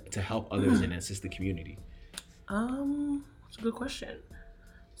to help others and assist the community? It's a good question.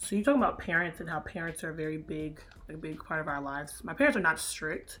 So you're talking about parents and how parents are a big part of our lives. My parents are not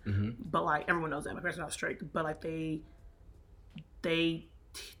strict, but like everyone knows that my parents are not strict, but like they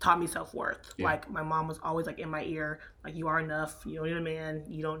taught me self-worth. Yeah. Like my mom was always like in my ear, like, you are enough, you don't need a man,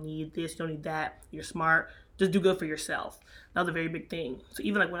 you don't need this, you don't need that, you're smart, just do good for yourself. That was a very big thing. So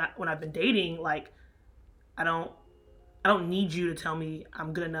even like when I've been dating, like I don't need you to tell me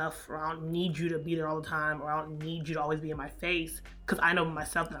I'm good enough, or I don't need you to be there all the time, or I don't need you to always be in my face, because I know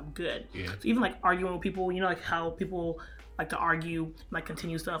myself that I'm good. Yeah. So even like arguing with people, you know, like how people like to argue, like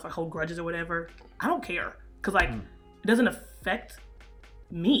continue stuff, like hold grudges or whatever. I don't care, because like it doesn't affect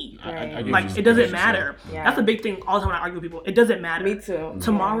me. Right. Like it doesn't matter. Yeah. That's a big thing all the time when I argue with people. It doesn't matter. Me too.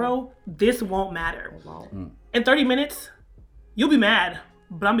 Tomorrow, this won't matter. It won't. In 30 minutes, you'll be mad,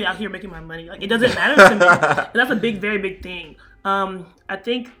 but I'm be out here making my money. Like it doesn't matter to me. And that's a very big thing. I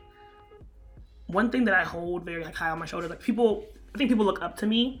think one thing that I hold very like high on my shoulders, like I think people look up to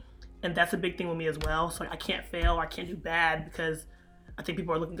me, and that's a big thing with me as well. So like I can't fail, I can't do bad, because I think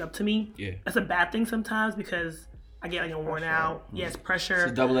people are looking up to me. Yeah. That's a bad thing sometimes, because I get like worn out. Yes, pressure.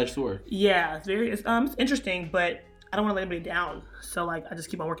 It's a double-edged sword. Yeah, it's interesting, but I don't want to let anybody down. So like I just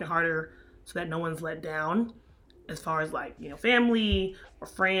keep on working harder so that no one's let down, as far as like, you know, family or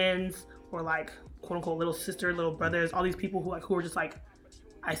friends or like quote unquote little sister, little brothers, all these people who are just like,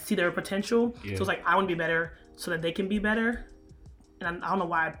 I see their potential. Yeah. So it's like I want to be better so that they can be better. And I don't know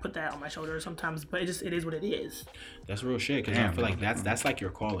why I put that on my shoulders sometimes, but it is what it is. That's real shit, because I feel like that's like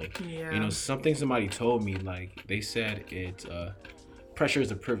your calling. Yeah. You know, something somebody told me, like they said pressure is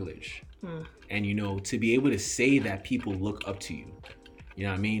a privilege. And you know, to be able to say that people look up to you, you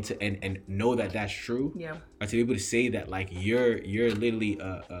know what I mean, and know that that's true. Yeah. Or to be able to say that like you're literally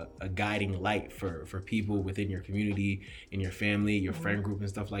a guiding light for people within your community, in your family, your friend group and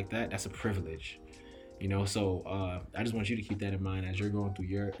stuff like that. That's a privilege. You know, so I just want you to keep that in mind as you're going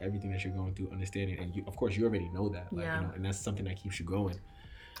through everything that you're going through, understanding, and you, of course, you already know that, like, you know, and that's something that keeps you going.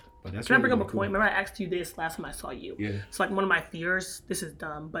 But that's. Can I bring up a point? Remember, I asked you this last time I saw you. Yeah. So like one of my fears, this is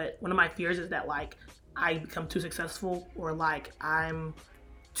dumb, but one of my fears is that like I become too successful, or like I'm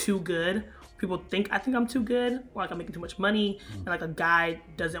too good. People think I think I'm too good, or like I'm making too much money, and like a guy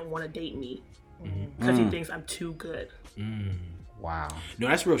doesn't want to date me because he thinks I'm too good. Wow. No,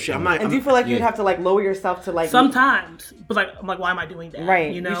 that's real shit. And do you feel like you'd have to like lower yourself to like sometimes, but like I'm like, why am I doing that?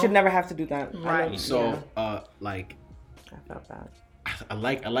 Right. You know, you should never have to do that. Right. So like I felt that. I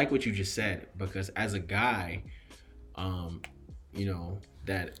like what you just said, because as a guy, you know,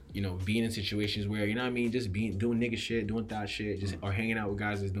 that, you know, being in situations where, you know what I mean, just doing nigga shit, doing thot shit, just or hanging out with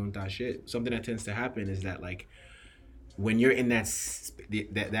guys that's doing thot shit, something that tends to happen is that like when you're in that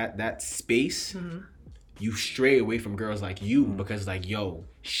space, you stray away from girls like you, because like, yo,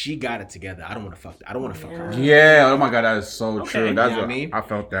 she got it together. I don't want to fuck her. Yeah. Oh my God, that is so true. You That's know what I mean. I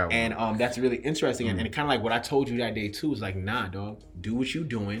felt that one. And that's really interesting. And kind of like what I told you that day too is like, nah, dog, do what you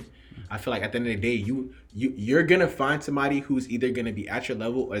doing. I feel like at the end of the day, you're gonna find somebody who's either gonna be at your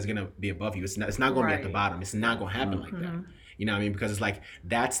level or is gonna be above you. It's not gonna be at the bottom. It's not gonna happen like that. You know what I mean? Because it's like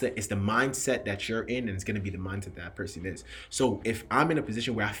it's the mindset that you're in, and it's gonna be the mindset that person is. So if I'm in a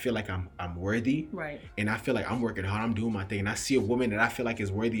position where I feel like I'm worthy, right, and I feel like I'm working hard, I'm doing my thing, and I see a woman that I feel like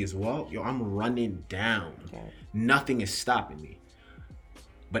is worthy as well, yo, I'm running down. Okay. Nothing is stopping me.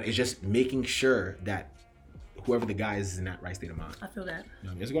 But it's just making sure that whoever the guy is in that right state of mind. I feel that.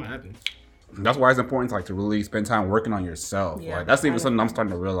 You know, it's gonna happen. That's why it's important to like to really spend time working on yourself. Yeah, like that's even something I'm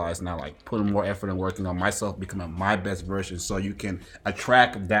starting to realize now, like putting more effort and working on myself, becoming my best version, so you can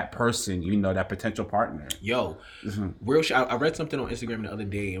attract that person, you know, that potential partner. Yo, real shit. I read something on Instagram the other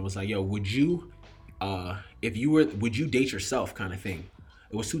day and was like, yo, would you date yourself, kind of thing.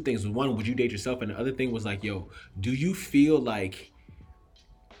 It was two things. One, would you date yourself? And the other thing was like, yo, do you feel like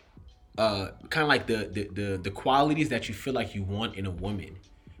kind of like the qualities that you feel like you want in a woman,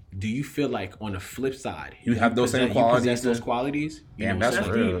 do you feel like on the flip side you have those same qualities? You possess those qualities? Damn, that's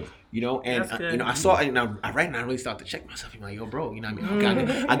real. You know, and you know, I saw it, and I really started to check myself. I'm like, yo, bro, you know what I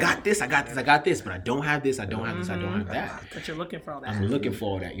mean? I got this, but I don't have this, I don't have this, I don't have that. But you're looking for all that. I'm looking for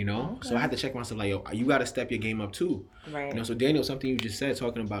all that, you know? Okay. So I had to check myself, like, yo, you got to step your game up too. Right. You know, so Daniel, something you just said,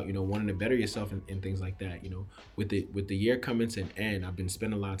 talking about, you know, wanting to better yourself and things like that, you know, with the year coming to an end, I've been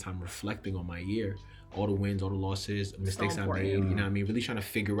spending a lot of time reflecting on my year. All the wins, all the losses, mistakes I made, you know what I mean? Really trying to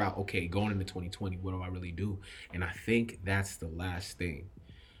figure out, okay, going into 2020, what do I really do? And I think that's the last thing.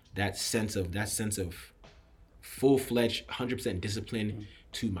 That sense of full-fledged, 100% discipline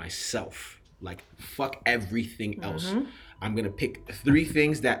to myself. Like, fuck everything else. I'm gonna pick 3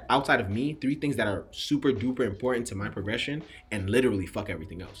 things that outside of me, 3 things that are super duper important to my progression, and literally fuck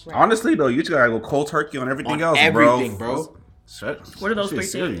everything else. Right. Honestly, though, you just gotta go cold turkey on everything else, everything, bro. What are those 3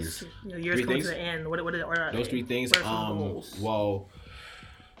 serious. things? Yours 3 coming things? to the end. What are Those they? 3 things. What are some goals? Well,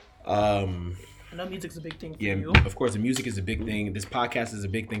 I know music's a big thing for yeah, you. of course, the music is a big thing. This podcast is a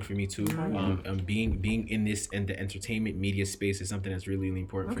big thing for me too. Being in this and the entertainment media space is something that's really, really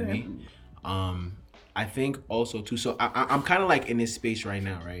important for me. I think also too. So I'm kind of like in this space right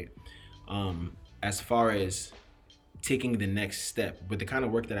now, right? As far as taking the next step, but the kind of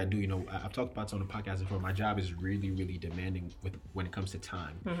work that I do, you know, I've talked about this on the podcast before. My job is really, really demanding when it comes to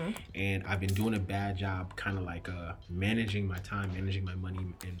time, and I've been doing a bad job, kind of like managing my time, managing my money,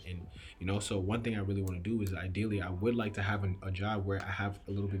 and you know. So one thing I really want to do is ideally I would like to have a job where I have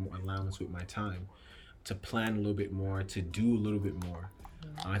a little bit more allowance with my time, to plan a little bit more, to do a little bit more.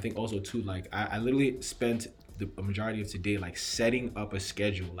 I think also too, like I literally spent a majority of today like setting up a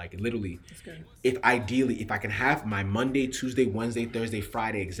schedule, like literally if I can have my Monday, Tuesday, Wednesday, Thursday,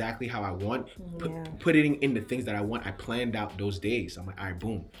 Friday exactly how I want, put it in the things that I want. I planned out those days. I'm like, all right,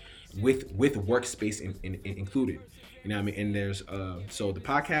 boom, with workspace included, you know what I mean? And there's so the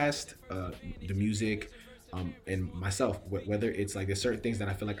podcast, the music, and myself, whether it's like there's certain things that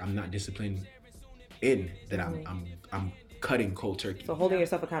I feel like I'm not disciplined in, that I'm cutting cold turkey. So holding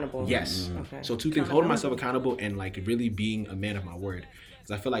yourself accountable. Yes. Okay. So 2 things: holding myself accountable and like really being a man of my word.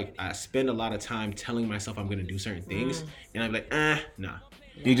 Because I feel like I spend a lot of time telling myself I'm gonna do certain things, and I'm like, nah.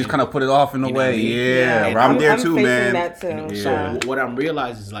 You just kind of put it off in a You know what I way. mean? Yeah, And I'm there I'm too, facing man. that too. So what I'm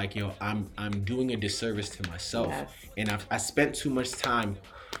realizing is like, yo, I'm doing a disservice to myself, and I spent too much time.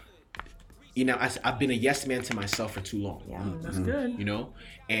 You know, I've been a yes man to myself for too long. Yeah. That's good. You know,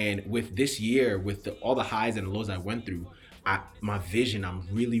 and with this year, with all the highs and the lows I went through, my vision,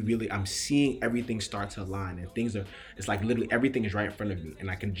 I'm seeing everything start to align, and it's like literally everything is right in front of me, and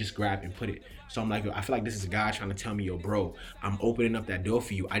I can just grab and put it. So I'm like, yo, I feel like this is God trying to tell me, yo, bro, I'm opening up that door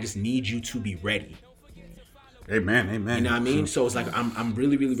for you. I just need you to be ready. Amen. You know what I mean? So it's like I'm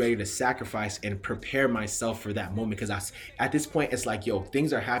really, really ready to sacrifice and prepare myself for that moment, because at this point it's like, yo,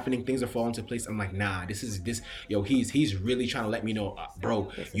 things are happening, things are falling into place. I'm like, nah, yo, he's really trying to let me know, bro,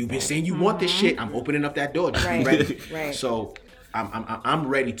 you've been saying you want this shit. I'm opening up that door. Just be ready. Right. So I'm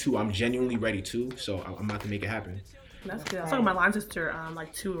ready too. I'm genuinely ready too. So I'm about to make it happen. That's good. I was talking to my line sister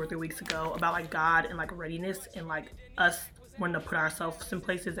like 2 or 3 weeks ago about like God and like readiness, and like us wanting to put ourselves in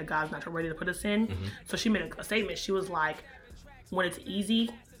places that God's not ready to put us in. So she made a statement. She was like, when it's easy,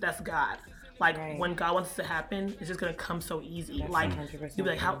 that's God. Like when God wants it to happen, it's just gonna come so easy. That's like 100% you'll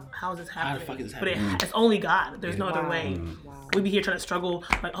be like, how is this happening? How the fuck is this But happening? it's only God. There's no other way. Wow. We be here trying to struggle,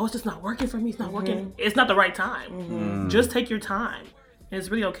 like, oh, it's just not working for me. It's not working. It's not the right time. Just take your time. And it's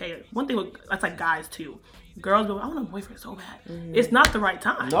really okay. One thing that's like guys too. Girls go, I want a boyfriend so bad. It's not the right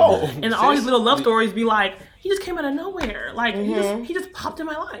time. No. And all these little love stories be like, he just came out of nowhere. Like he just popped in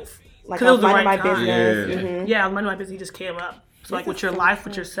my life. Like, it I was was minding my business. Yeah, I was minding my business. He just came up. So like with your life,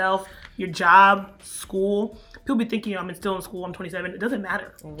 with yourself, your job, school. People be thinking I'm still in school. I'm 27. It doesn't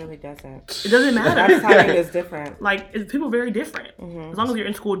matter. It really doesn't. It doesn't matter. That timing is different. Like people are very different. As long as you're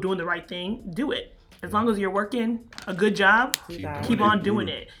in school doing the right thing, do it. As long as you're working a good job, keep on doing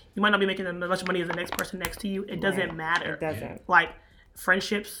it. You might not be making as much money as the next person next to you. It doesn't matter. It doesn't. Like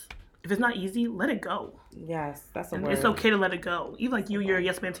friendships, if it's not easy, let it go. Yes, that's a And word. it's okay to let it go. Even like you're a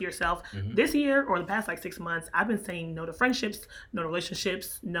yes man to yourself. This year or the past like 6 months, I've been saying no to friendships, no to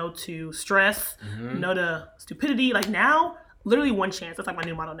relationships, no to stress, no to stupidity. Like now, literally one chance. That's like my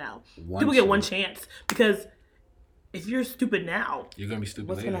new motto now. People get one chance, because if you're stupid now, You're gonna be stupid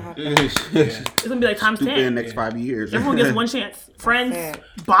What's later. gonna happen? it's gonna be like times Stupid in 10. the next 5 years. Everyone gets one chance. Friends, it.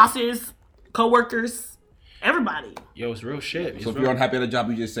 bosses, co-workers, everybody. Yo, it's real shit. It's So if real. you're unhappy at a job,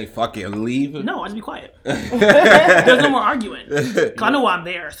 you just say fuck it and leave. No, I just be quiet. There's no more arguing. 'Cause I know why I'm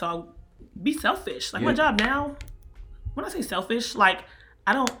there, so be selfish. Like my job now, when I say selfish, like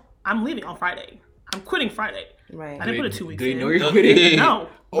I'm leaving on Friday. I'm quitting Friday. Right. I didn't put it 2 weeks Do they in. know you're quitting? No.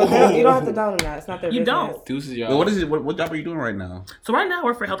 But you don't have to tell them that. It's not their You business. don't. Deuces, y'all. Well, what is it? What job are you doing right now? So right now I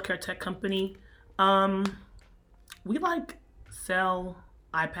work for a healthcare tech company. We like sell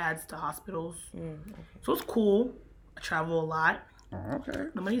iPads to hospitals. So it's cool. I travel a lot. Okay.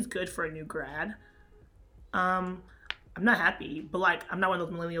 The money's good for a new grad. I'm not happy, but like I'm not one of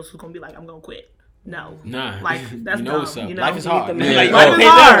those millennials who's gonna be like, I'm gonna quit. No. Nah. Like that's you know dumb. what's up. You know? Life is You need hard. the Like, money. Life is hey,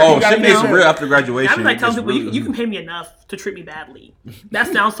 hard. Oh, You shit gotta gets know. real after graduation. I be like telling It's people, really- you can pay me enough to treat me badly.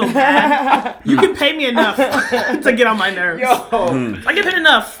 That sounds so bad. You can pay me enough to get on my nerves. Yo. I get paid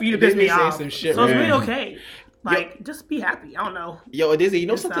enough for you to piss They be me saying off. some shit, So it's man. really okay. Like, just be happy. I don't know. Yo, Dizzy, you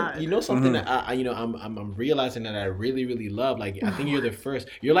know It's something? not. You know something that I'm realizing that I really, really love. Like, I think you're the first.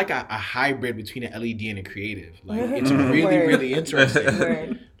 You're like a hybrid between an LED and a creative. Like, it's really, Word. really interesting.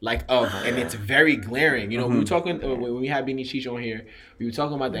 Word. Like, and it's very glaring. You know, we were talking when we had Beanie Cheech on here. We were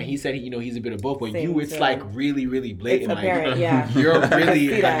talking about that. He said, he's a bit of both. But Same it's too. like really, really blatant. It's apparent, like, yeah. you're I really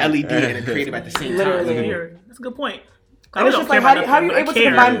see an that. LED and a creative at the same Literally. time. Weird. That's a good point. I And it's don't just like, care about how are you nothing, able but to I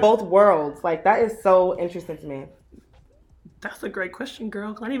combine care. both worlds? Like, that is so interesting to me. That's a great question,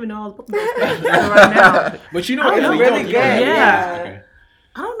 girl. 'Cause I didn't even know I was both of those things right now. But you know, I what? know, you really know- good, yeah. Okay.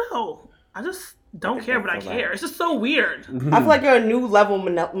 I don't know. I just don't care, but I care. It's just so weird. I feel like you're a new level, what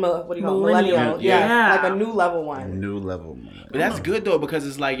do you call it? Millennial. Yeah. Like a new level one. New level. But that's good though, because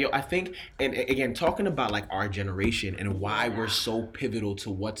it's like, I think, and again, talking about like our generation and why we're so pivotal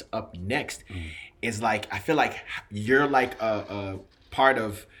to what's up next is like, I feel like you're like a part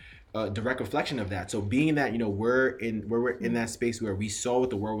of a direct reflection of that. So being that, we're in that space where we saw what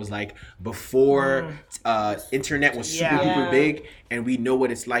the world was like before internet was super Yeah. duper big, and we know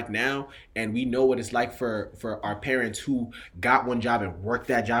what it's like now, and we know what it's like for our parents who got one job and worked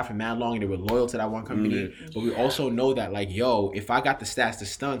that job for mad long and they were loyal to that one company. But we also know that, like, if I got the stats, the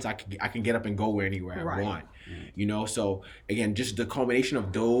stunts, I can get up and go anywhere I want. So again, just the combination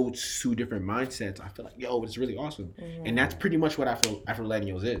of those two different mindsets, I feel like, it's really awesome. And that's pretty much what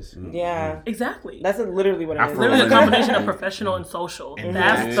Afro-Millennials is. Yeah. Exactly. That's literally what it is. Literally a combination of professional and social.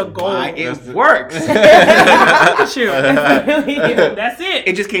 That's the goal. Why it works. Look at you. Really is. That's it.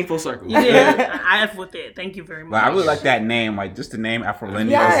 It just came full circle. You did. I F with it. Thank you very much. But I really like that name, like just the name Afro-Millennials.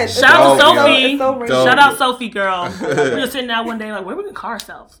 Yes. Shout out to It's so- Sophie. it's so Dope. Shout out Sophie, girl. We were sitting down one day, like, where we gonna call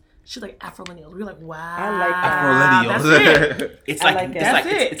ourselves? She's like, Afro-Millennials. We were like, wow. I like that. Afro-Millennials. That's it. It's I like, like it. it's That's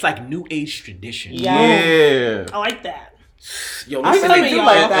like it. it's like new age tradition. Yeah. Yeah. I like that. Yo, I listen, really do y'all.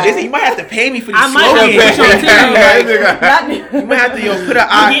 like that. listen, you might have to pay me for these I might have slogans. to put you on Not- You might have to put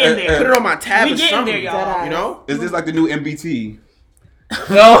getting there. put it on my tab We or getting something. there, y'all. You know? Is this like the new MBT?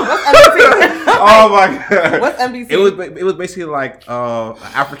 No. Oh my god. What's NBC? It was basically like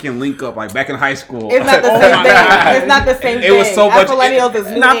African link up, like back in high school. It's not the Oh same my thing. God. It's not the same It thing. was so much- Afro-millennials is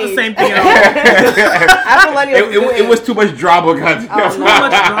new Not age. the same thing at all. Afro-millennials is new It was age. too much drama, goddamn. Oh, Too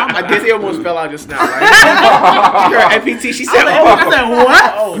much drama. I guess it almost fell out just now, right? Her NPT, she said, I said,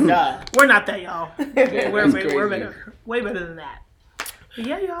 what? oh, God. We're not that, y'all. We're crazy. better. Way better than that. But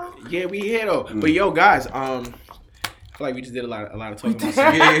yeah, y'all. Yeah, we here though. But yo, guys, I feel like we just did a lot of talking about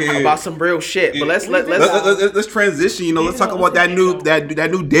some, Yeah. about some real shit. But let's Let's transition. Let's talk about that new Davido. that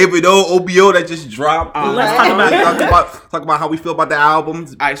new Davido OBO that just dropped. Let's talk about it. talk about how we feel about the album.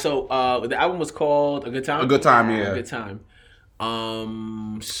 All right, so the album was called A Good Time. A Good Time, yeah. A Good Time.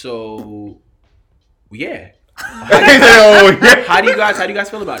 So yeah. Oh, yeah. How do you guys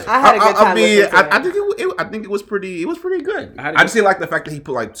feel about it? I had a good time. I mean, listening to I it. think I think it was pretty good. I had a I good- just like the fact that he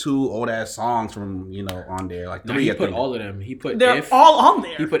put like 2 old ass songs from on there, like 3. He I put think. all of them. He put They're If. all on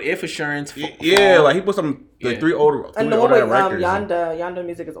there. He put If Assurance. Yeah, like he put some Yeah. 3 old And the 3 one old with records. Yonda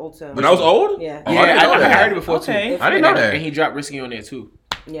music is old too. But that was old. Yeah. Oh, Yeah, I didn't know I that. heard it before Okay. too. I didn't know And- that. And he dropped Risky on there too.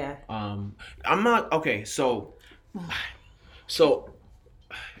 Yeah. I'm not okay. So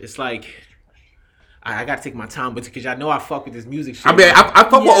it's like I gotta take my time, but because I know I fuck with this music shit. I mean, I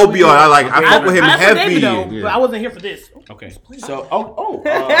fuck with OBO. I fuck with him I for heavy. Davido, Yeah. but I wasn't here for this. Okay. So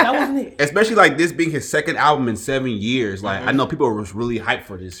That wasn't it. Especially like this being his second album in 7 years. Like I know people was really hyped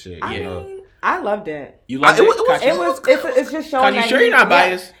for this shit. I You know? mean, I loved it. you like it was- Kachi? It's just showing. Are you that sure he- you're not yeah.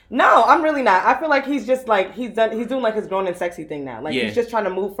 biased? No, I'm really not. I feel like he's just like he's doing like his grown and sexy thing now. Like Yeah. he's just trying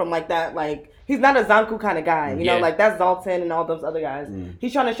to move from like that. Like he's not a Zanku kind of guy. You know, Yeah. like that's Zoltan and all those other guys.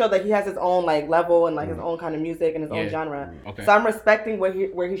 He's trying to show that he has his own like level and like his own kind of music and his own Yeah. genre. Okay. So I'm respecting where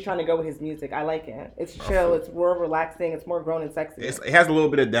he's trying to go with his music. I like it. It's chill. It's more relaxing. It's more grown and sexy. It has a little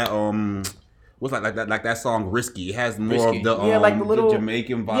bit of that what's like that song Risky. It has more Risky. of the Yeah, like the little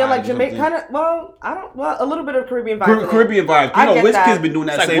Jamaican vibe. Yeah, like Jamaican kind of. Well, a little bit of Caribbean vibe. in it. Caribbean vibe. I You know, get Wizkid's that. been doing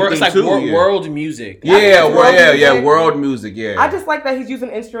that It's like, same thing it's like too. yeah. world music. Yeah, It's world music. world music. Yeah. I just like that he's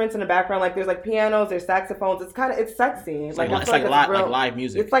using instruments in the background. Like there's like pianos, there's saxophones. It's sexy. Like I It's feel like it's real- live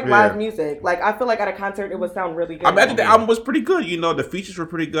music. It's like Yeah. live music. Like I feel like at a concert it would sound really good. I mean, I think the album was pretty good. You know, the features were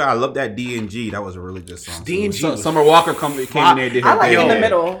pretty good. I love that D&G. That was a really good song. D&G was Summer Walker came in there. And did I her like thing. In the Yo.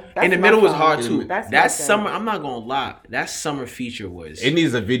 Middle. That's In the my middle was song. hard too. That's That my summer, thing. I'm not gonna lie. That summer feature was. It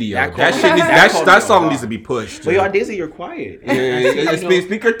needs a video. That That, called- shit needs, that called that me song on. needs to be pushed. But yo, Daisy, you're quiet.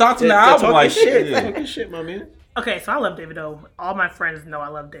 Speak your thoughts on the album. Talking Like shit. yeah. Talking shit, my man. Okay, so I love Davido. All my friends know I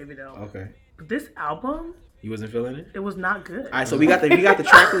love Davido. Okay. But this album, You wasn't feeling it? it was not good. All right, so we got the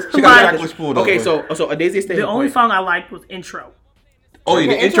track list. She got the track list pulled up. Okay, so Adesia stayed. The only song I liked was Intro. Oh, yeah,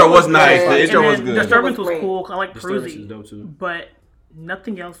 the The intro intro was was nice. good. The intro And was then good. Disturbance was Great. cool. 'Cause I like Disturbance is Cruzy, dope too. but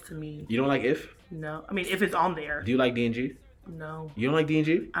nothing else to me. You don't like If? No, I mean if it's on there, Do you like D&G? no. You don't like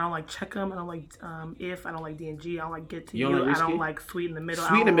D&G? I don't like Check 'em. I don't like If. I don't like DNG. I don't like Get to You You. don't like I Risky? don't like Sweet in the Middle.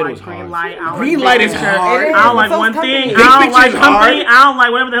 Sweet in the I don't Middle like is Green hard. Light. I don't Green like Light Big is Picture. hard. It is. I don't like Soul's One Company. Thing. Big I don't Picture like is Company. hard. I don't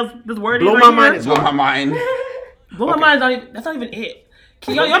like whatever the hell this word Blow is My right Mind here. is Blow my hard. mind. Blow My Mind is not even, that's not even it.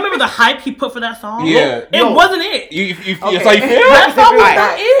 Y'all remember the hype he put for that song? Yeah. It wasn't it. That's how you feel? That song was Alright.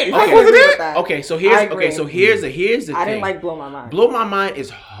 not it. I Okay. can agree with that. Okay, so I here's agree. here's the I thing. didn't like Blow My Mind. Blow My Mind is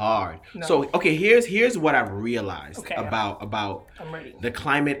hard. No. So okay, here's what I've realized Okay. about I'm ready. the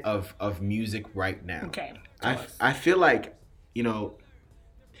climate of music right now. Okay. I feel like, you know,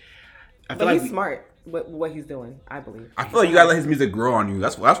 I feel But like he's smart with what he's doing, I believe. I feel like you gotta let his music grow on you.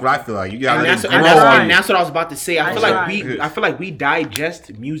 That's what I feel like. You gotta and let that's, it and, grow that's, on and you. that's what I was about to say. I tried. feel like we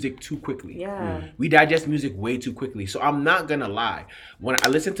digest music too quickly. Yeah. We digest music way too quickly. So I'm not gonna lie. When I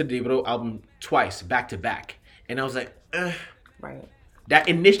listened to the Davido album twice, back to back, and I was like, Right. that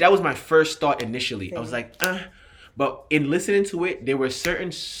was my first thought initially. I was like, but in listening to it, there were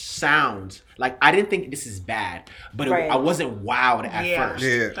certain sounds like I didn't think this is bad, but Right. I wasn't wowed at first.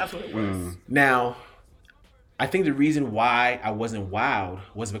 Yeah. That's what it was. Now, I think the reason why I wasn't wowed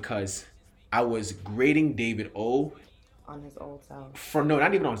was because I was grading David O On his old self. for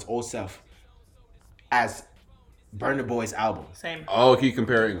not even on his old self, as Burna Boy's album. Same. Oh, keep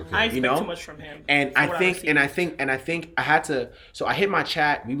comparing. Okay. I expect you know? too much from him. And from I what think, I've and I think I had to. So I hit my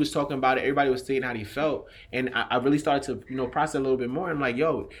chat. We was talking about it. Everybody was saying how they felt, and I really started to process a little bit more. I'm like,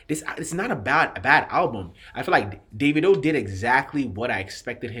 yo, it's not a bad album. I feel like Davido did exactly what I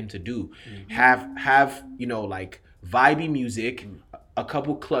expected him to do. Have like vibey music, a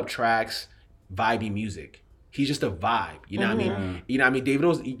couple club tracks, vibey music. He's just a vibe, you know what I mean? You know what I mean?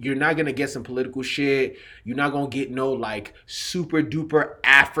 Davido's, you're not gonna get some political shit. You're not gonna get no like super duper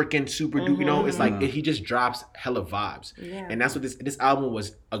African super duper. It's like he just drops hella vibes, and that's what this album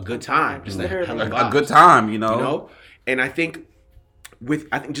was a good time, just like hella vibes, a good time, you know. And I think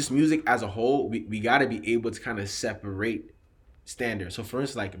just music as a whole, we gotta be able to kind of separate standards. So for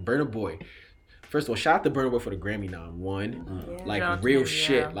instance, like Burna Boy. First of all, shout out to Burna Boy for the Grammy nom. Like Shout out to real him,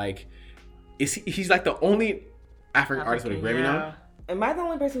 shit. yeah. Like he's like the only African artist with a Grammy nom. Am I the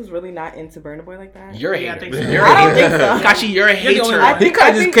only person who's really not into Burna Boy like that? You're a Yeah, I hater. think so. You're I a don't hater. think so. Kachi, you're a You're the only hater. one. He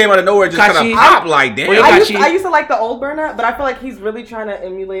kind of just came out of nowhere, just kind Kachi- of pop like damn. Oye, I Kachi. used to like the old Burna, but I feel like he's really trying to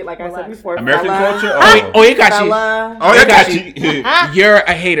emulate, like I said Relax. before, American Fela, culture. Oye, Kachi. Fela. Oh, yeah, got Kachi. you. You're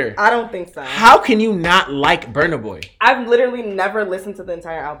a hater. I don't think so. How can you not like Burna Boy? I've literally never listened to the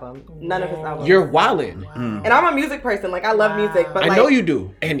entire album. None of his albums. You're wildin'. And I'm a music person. Like I love music, but I like, know you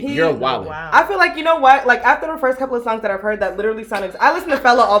do, and you're wildin'. Wow. I feel like, you know what? Like after the first couple of songs that I've heard that literally sounded, I listen to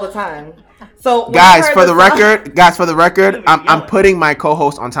Fela all the time. So when I heard for the record, I'm putting my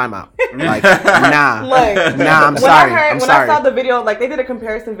co-host on timeout. Like, nah, Like, nah, I'm when sorry. I I'm when sorry. I saw the video, like they did a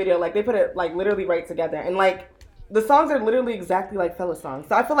comparison video, like they put it like literally right together, and like the songs are literally exactly like Fela songs.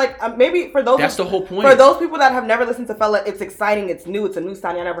 So I feel like maybe for those That's the whole point. For those people that have never listened to Fela, it's exciting, it's new, it's a new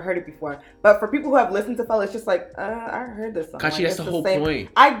sound. I never heard it before. But for people who have listened to Fela, it's just like I heard this song. Kachi, Like, that's it's the whole same. point.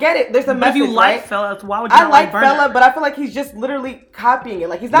 I get it. There's a But message, if you like right? Fela, why would you I not like Burna? Fela, but I feel like he's just literally copying it.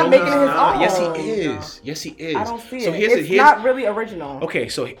 Like he's not making it his own. Yes, he is. Yes, he is. I don't see So it. here's It's not really original. okay.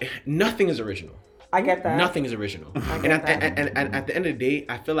 So nothing is original. I get that. Nothing is original. And get at the end of the day,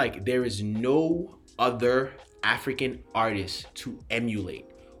 I feel like there is no other African artist to emulate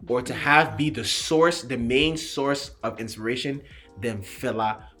or to have be the source, the main source of inspiration than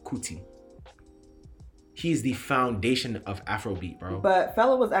Fela Kuti. He is the foundation of Afrobeat, bro. But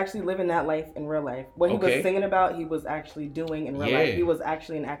Fela was actually living that life in real life. What he Okay. was singing about, he was actually doing in real Yeah. life. He was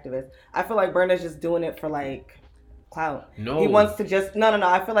actually an activist. I feel like Burna's just doing it for like clout. No. He wants to just no.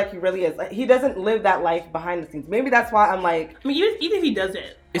 I feel like he really is. Like, he doesn't live that life behind the scenes. Maybe that's why I'm like I mean, even if he does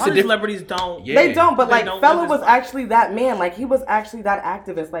it, It's all a the diff- celebrities don't. Yeah. they don't. But They like don't Fela live was his life. actually that man. Like he was actually that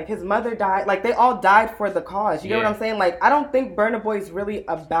activist. Like his mother died. Like they all died for the cause. You get what Yeah. I'm saying? Like I don't think Burna Boy is really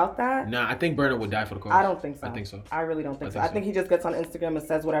about that. Nah, I think Burna would die for the cause. I don't think so. I think so. I really don't think so. think I so. think he just gets on Instagram and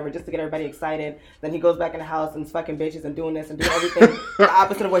says whatever just to get everybody excited. Then he goes back in the house and is fucking bitches and doing this and doing everything the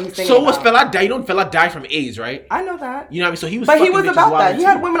opposite of what he's saying. So was Fela die? You know Fela died from AIDS, right? I know that. You know what I mean? So he was. But he fucking was bitches about while that. He too.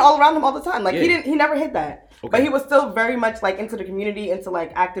 had women all around him all the time. Like Yeah. he never hid that. But he was still very much like into the community, into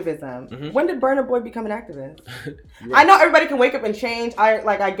like activism. When did Burna Boy become an activist? I know everybody can wake up and change.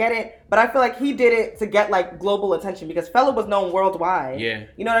 I get it, but I feel like he did it to get like global attention because Fela was known worldwide. Yeah.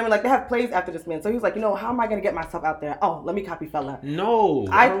 You know what I mean? Like they have plays after this man, so he was like, you know, how am I gonna get myself out there? Oh, let me copy Fela. No,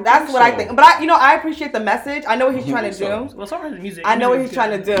 that's what I think. But I appreciate the message. I know what he's trying to do. Well, some of his music. I know what he's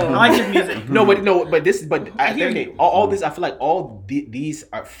trying to do. I like his music. but I think all this, I feel like these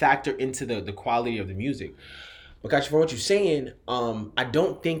are factor into the quality of the music. Because from what you're saying, I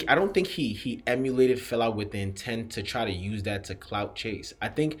don't think he emulated Fela with the intent to try to use that to clout chase. I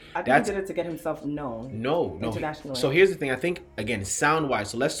think he did it to get himself known. No, internationally. So here's the thing. I think again, sound wise.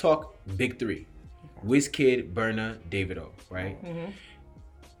 So let's talk big three: Wizkid, Burna, Davido. Right?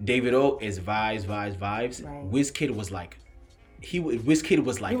 Davido is vibes. Right. Wizkid was like, he was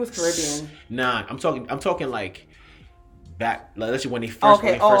Caribbean. Nah, I'm talking like. Back, like, let's say when they first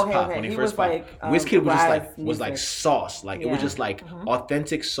popped. Wizkid was like sauce, like it was just like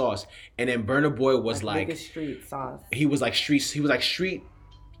authentic sauce, and then Burna Boy was like street sauce. He was like street,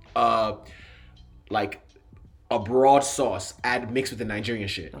 like a broad sauce, mixed with the Nigerian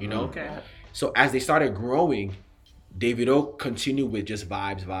shit, you know. Okay. So as they started growing, Davido continued with just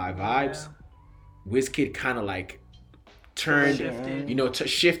vibes. Wizkid kind of like turned,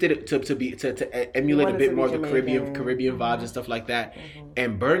 shifted it to emulate a bit more of the Caribbean vibes and stuff like that.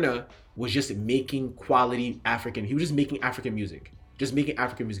 And Burna was just making quality African. He was just making African music. Making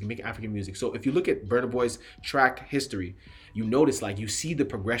African music. So if you look at Burna Boy's track history, you notice like you see the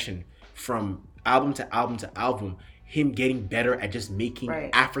progression from album to album to album, him getting better at just making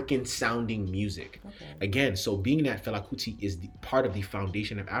African sounding music. Again, so being that Fela Kuti is part of the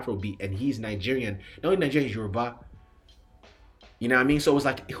foundation of Afrobeat, and he's Nigerian, not only Nigerian, he's Yoruba. You know what I mean? So it's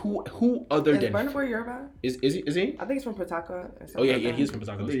like who other than Burna Boy Yoruba? Is he? I think he's from Port. Oh yeah, he's from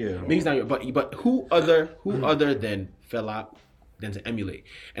Port. Yeah. Maybe he's not Yoruba, but who other than Fela than to emulate?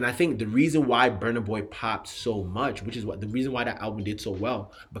 And I think the reason why Burna Boy popped so much, which is the reason why that album did so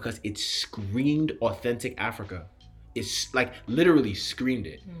well, because it screamed authentic Africa. It's like literally screamed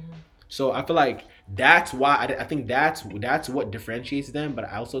it. So I feel like that's why I think that's what differentiates them. But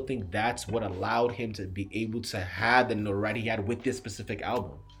I also think that's what allowed him to be able to have the notoriety he had with this specific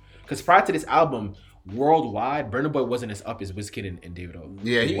album. Because prior to this album, worldwide, Burna Boy wasn't as up as Wizkid and Davido.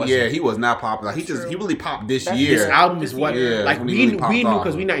 He was not popular. He really popped this year. This album is what like we knew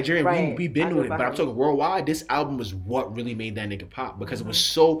because we Nigerian, right. we've been doing it. But I'm talking worldwide. This album was what really made that nigga pop because it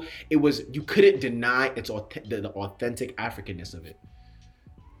was you couldn't deny the authentic Africanness of it.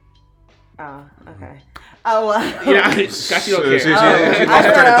 Oh, okay. Oh, I just feel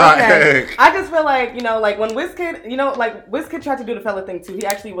like, like when Wizkid tried to do the Fela thing too, he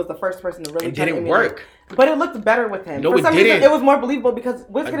actually was the first person to really It didn't work. But it looked better with him. No, For some reason, didn't. it was more believable because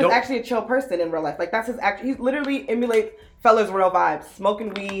Wizkid is actually a chill person in real life. Like, that's his act. He literally emulates Fela's real vibes.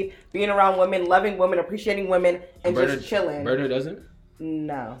 Smoking weed, being around women, loving women, appreciating women, and just chilling. Burna doesn't?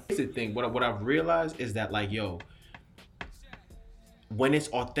 No. It's the thing. What I've realized is that, like, when it's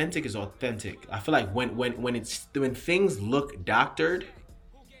authentic, it's authentic. I feel like when things look doctored,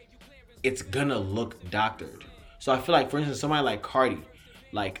 it's gonna look doctored. So I feel like, for instance, somebody like Cardi,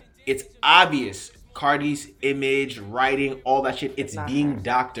 like it's obvious Cardi's image, writing, all that shit, it's being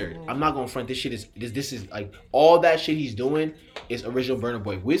doctored. I'm not gonna front. This is like all that shit he's doing is original Burna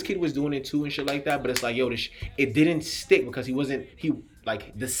Boy. Wizkid was doing it too and shit like that, but it's like it didn't stick because he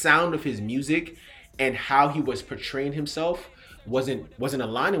like the sound of his music and how he was portraying himself wasn't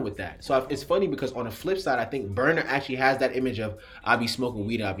aligning with that. So it's funny because on the flip side, I think Burna actually has that image of I'll be smoking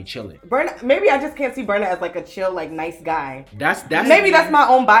weed, I'll be chilling. Burna, maybe I just can't see Burna as like a chill, like nice guy. That's maybe that's my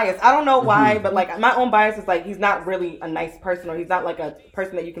own bias. I don't know why, but like my own bias is like he's not really a nice person, or he's not like a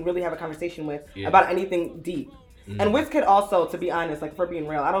person that you can really have a conversation with about anything deep. And Wizkid also, to be honest, like if we're being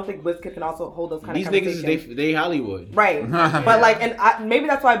real, I don't think Wizkid can also hold those kind of conversations. These niggas, they Hollywood. Right. But like, maybe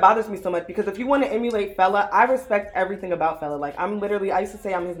that's why it bothers me so much, because if you want to emulate Fela, I respect everything about Fela. Like I used to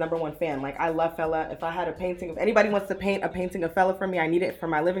say I'm his #1 fan. Like I love Fela. If I had a painting, if anybody wants to paint a painting of Fela for me, I need it for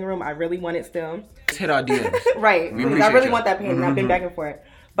my living room. I really want it still. Let's hit our DMs. Right. Because I really want that painting. I've been begging for it.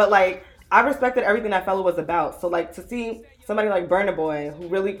 But like, I respected everything that Fela was about. So like to see somebody like Burna Boy, who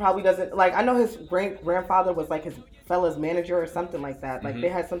really probably doesn't, like, I know his grandfather was like his Fela's manager or something like that. Like they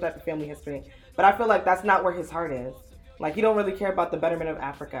had some type of family history. But I feel like that's not where his heart is. Like he don't really care about the betterment of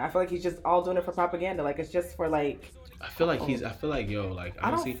Africa. I feel like he's just all doing it for propaganda. Like it's just for like. I feel like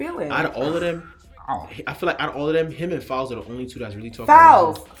I don't feel it. Out of all of them, I feel like out of all of them, him and Fowles are the only two that's really talking.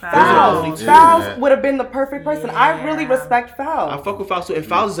 Fowles Fowles. would have been the perfect person. I really respect Fowles. I fuck with Fowles too. And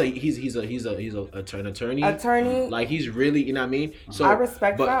Fowles is like he's an attorney. Attorney. He's really, you know what I mean. So I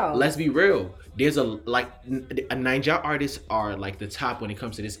respect but Fowles. let's be real. There's a Naija artists are like the top when it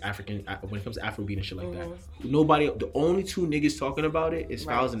comes to this African, when it comes to Afrobeat and shit like that. Nobody, the only two niggas talking about it is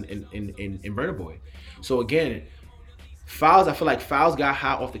Fowles and Burna Boy. So again, Fowles, I feel like Fowles got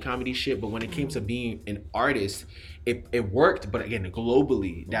hot off the comedy shit, but when it came to being an artist, it worked. But again,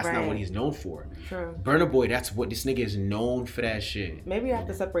 globally, that's not what he's known for. True. Burna Boy, that's what this nigga is known for, that shit. Maybe you have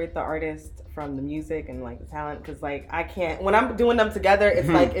to separate the artist from the music and like the talent, because like I can't, when I'm doing them together, it's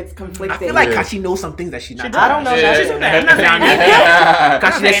like it's conflicting. I feel like Kashi knows some things that she not. I don't know nothing. I'm not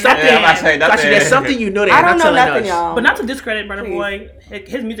saying that. Kashi, there's something you know that I you're don't not know telling nothing, us. y'all. But not to discredit Burna Please. Boy,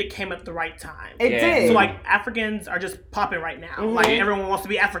 his music came at the right time. It did. So like Africans are just popping right now. Like everyone wants to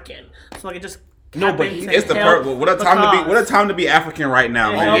be African. So like it just No, but happened to It's the help what a time to be. What a time to be African right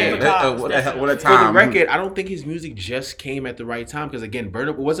now. It Man. helped the What cause, a For the time. record, I don't think his music just came at the right time, because again,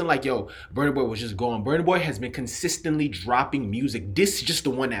 Burna Boy wasn't like, yo, Burna Boy was just going. Burna Boy has been consistently dropping music. This is just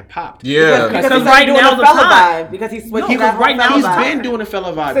the one that popped. Yeah. Because Because he's right doing now a the fella time. vibe. Because he's switching No, that whole right now fella He's vibe. been doing a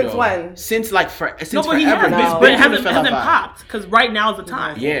fella vibe Since though. when? Since like since No, but he forever. has, No. He's but been it doing a hasn't fella vibe. popped because right now is the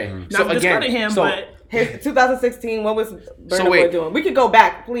time. Yeah. Not So to discredit again, him, so but His 2016, what was Burna Boy wait. doing? We could go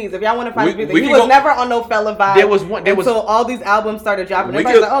back, please, if y'all want to find his music. we He can was go- never on no fella vibe. There was one- there was- until all these albums started dropping. We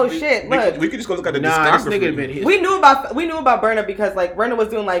Everybody's could- like, oh shit, look. We could just go look at the nah, this discography. nigga been hit. We knew about Burna because like Burna was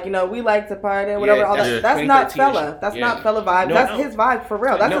doing like, you know, we like to party, whatever, Yeah, all that. that's That's not 2013 fella. That's yeah. not fella vibe. No, That's no. his vibe for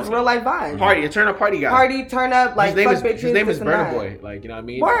real. That's No. his real life vibe. Party, a turn up party guy. Party, turn up, like his name fuck is bitches. his name this is and Burna that. Boy. Like, you know what I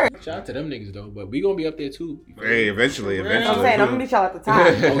mean? Word. Shout out to them niggas though, but we gonna be up there too. Hey, eventually. I'm saying, I'm gonna meet y'all at the top.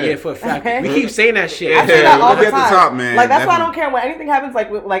 Oh yeah, for a fact. We keep saying that shit. I say that all we'll the be at the time. top, man. Like that's why I Definitely. don't care when anything happens.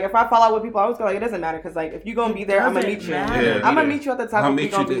 Like if I fall out with people, I always go like it doesn't matter because like if you gonna be there, I'm gonna meet you. Doesn't I'm gonna meet you at the top. I'll If we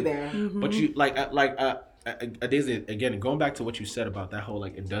meet gonna you be there. there. But you Daisy, again, going back to what you said about that whole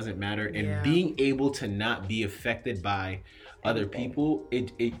like it doesn't matter and Yeah. being able to not be affected by other people,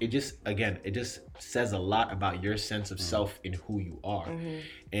 it just again it just says a lot about your sense of self and who you are.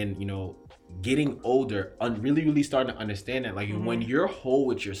 And you know, getting older, really starting to understand that like when you're whole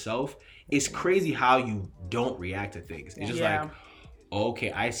with yourself, it's crazy how you don't react to things. It's just Yeah. like,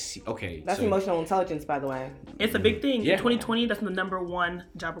 okay, I see. Okay, That's so- emotional intelligence, by the way. it's a big thing. Yeah. In 2020, that's the number one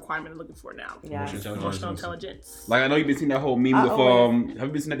job requirement I'm looking for now. Yeah. Emotional intelligence. Like I know you've been seeing that whole meme with have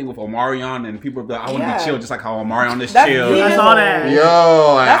you been seeing that thing with Omarion and people are like, I want to Yeah. be chill just like how Omarion is That's chill. genius. I saw that.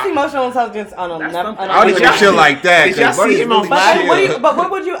 Yo, That's emotional intelligence on a That's level. something. I don't even y'all- chill like that. did y'all 'cause Buddy's see him really on But, Flash? then,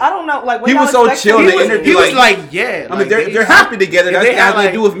 what would you? I don't know. Like what He y'all was so expect chill him in to the do? interview. He was like, yeah. I mean, they're happy together. That's they has had, nothing like-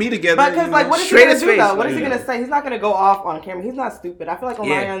 to do with me together. But because you like, know? what is he Straight gonna his do face, though? What like, is he you gonna know. say? He's not gonna go off on camera. He's not stupid. I feel like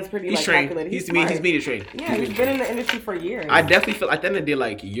Omarion's pretty he's like trained. calculated. He's smart. media trained. Yeah, he's been in the industry for years. I definitely feel at the end of the day,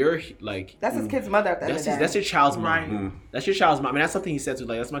 like you're like That's his kid's mother at the end of the day. that's your child's mom. Right. That's your child's mom. I mean, that's something he said to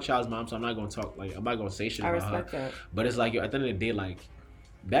like that's my child's mom. So I'm not gonna talk like I'm not gonna say shit I about respect her. that. But it's like yo, at the end of the day, like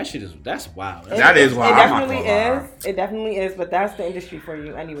that shit that's wild. That is wild. It I'm not definitely gonna lie. is. It definitely is. But that's the industry for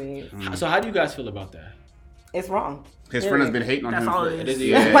you, anyways. So how do you guys feel about that? It's wrong. His friend has been hating on That's him. all For, it It is. is,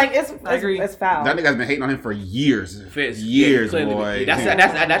 Yeah. yeah. Like I agree. it's foul. That nigga has been hating on him for years. Fizz. Years, clearly. boy. That's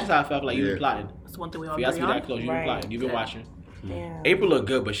just how I felt like you've been Yeah. plotting. That's one thing we all If you ask agree me on. that close, you've been Right. plotting. You've been Yeah. watching. Yeah. April looked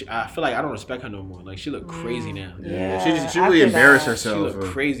good, but I feel like I don't respect her no more. Like she looked crazy now. Yeah. She After really embarrassed that, She herself.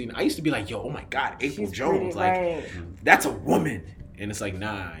 looked crazy. I used to be like, yo, oh my god, April She's Jones, pretty, like right. that's a woman. And it's like,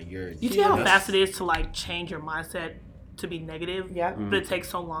 nah, you're. You see how fast it is to like change your mindset to be negative? Yeah. But it takes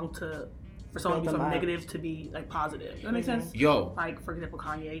so long for someone to Build be them from up. negative to be like positive. Does that make sense? Yo, Like for example,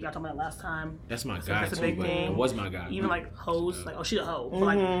 Kanye, you got talking about that last time. that's my So guy that's a too. big But thing. it was my guy. Even like hoes, like oh she's a hoe, but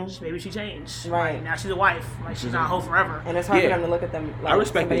like maybe she changed. Right. Like, now she's a wife. Like she's not a hoe forever. And it's hard for Yeah. them to look at them. Like, I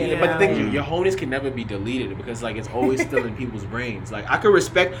respect that, somebody in but the thing eye. is, your wholeness can never be deleted because like it's always still in people's brains. Like I could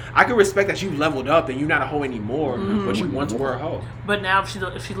respect that you leveled up and you're not a hoe anymore, but you once were a hoe. But now if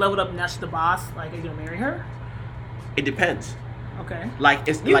she's leveled up and now she's the boss, like are you gonna marry her? It depends. Okay. Like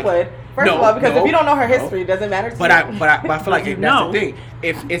it's You like would. First of all, because if you don't know her history, it doesn't matter to But you. I feel like You that's know. the thing.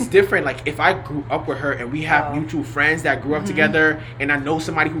 If it's different, like if I grew up with her and we have mutual friends that grew up together, and I know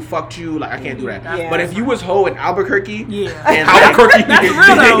somebody who fucked you, like I can't do that. Yeah. But if you was hoe in Albuquerque, Yeah. and Albuquerque. That's real,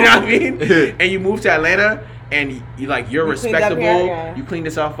 you though. know what I mean? And you move to Atlanta. And you're You cleaned up respectable, here, yeah. you cleaned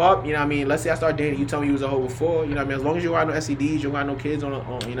yourself up, you know what I mean? Let's say I start dating, you tell me you was a hoe before, you know what I mean? As long as you got no STDs, you don't got no kids on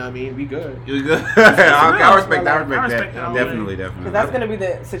you know what I mean? We good. You good? I respect that. I respect that. Definitely. Because that's gonna be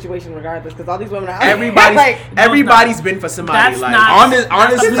the situation regardless. Because all these women are Everybody's been for somebody. That's like not-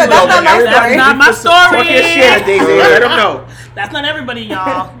 Honestly, That's though, not my everybody- story. That's not my story. talk your shit, Daisy. Let them know. That's not everybody,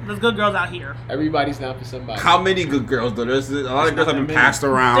 y'all. There's good girls out here. Everybody's down for somebody. How many good girls though? There's a lot of girls have been passed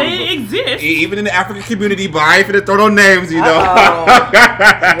around. They exist. Even in the African community, but I ain't finna throw no names, you know.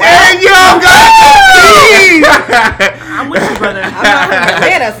 Hey, yo, guys! I'm with you, brother. I'm not from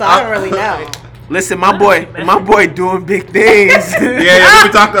Atlanta, so I don't really know. Listen, my boy doing big things. Yeah, we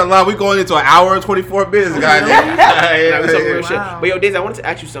talked a lot. We going into an hour and 24 minutes, guys. Yeah, we talking real shit. Wow. But yo, Daisy, I wanted to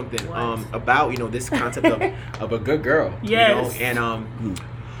ask you something about this concept of a good girl. Yes. You know? And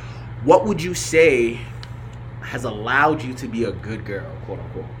what would you say has allowed you to be a good girl, quote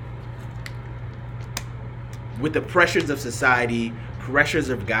unquote? With the pressures of society, pressures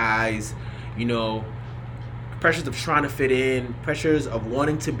of guys, pressures of trying to fit in, pressures of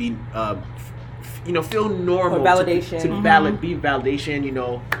wanting to be, feel normal, or validation, to be validation.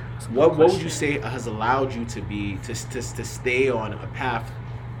 What would you say has allowed you to stay on a path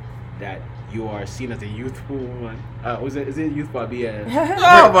that you are seen as a youthful woman? Is it youthful? Oh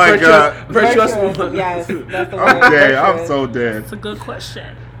my God, virtuous woman. Yes, that's the word. Okay, I'm so dead. It's a good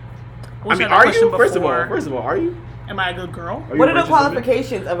question. I mean, are you? First of all, are you? Am I a good girl? What are the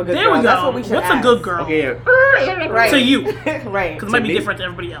qualifications of a good There girl? we go. That's what we should What's ask. a good girl? Okay, Right. To you. Right. Because it might be me? different to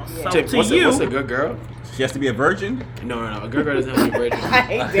everybody else. Yeah. So to you. What's a good girl? She has to be a virgin. No. A good girl doesn't have to be a virgin. I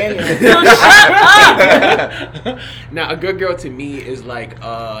hate Daniel. Shut up! Now, a good girl to me is like,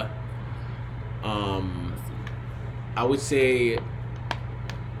 I would say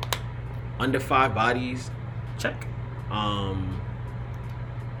under 5 bodies. Check.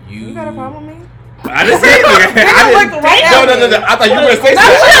 You got a problem with me? I didn't say anything. No. I thought you were gonna say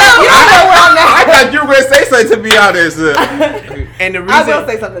something. I thought you were gonna say something. To be honest, And the reason I will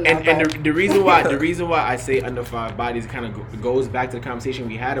say something now, and but- the reason why I say under 5 bodies kind of goes back to the conversation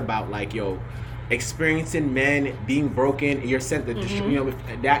we had about experiencing men being broken, your sense that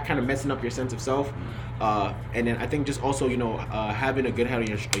that kind of messing up your sense of self. And then I think just also having a good head on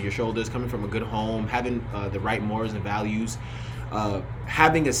your shoulders, coming from a good home, having the right morals and values.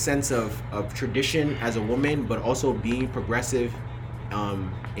 Having a sense of tradition as a woman, but also being progressive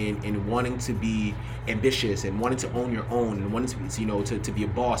in wanting to be ambitious and wanting to own your own and wanting to be a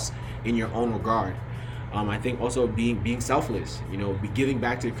boss in your own regard. I think also being selfless, be giving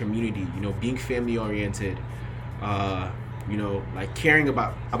back to the community, being family oriented, like caring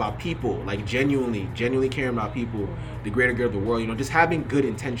about people, like genuinely caring about people, the greater good of the world, just having good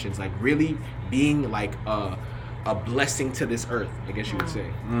intentions, like really being like a blessing to this earth, I guess you would say,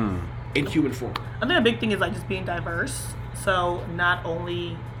 in human form. I think a big thing is like just being diverse. So not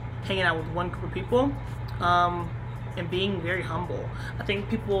only hanging out with one group of people, and being very humble. I think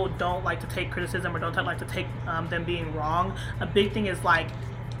people don't like to take criticism or don't like to take them being wrong. A big thing is like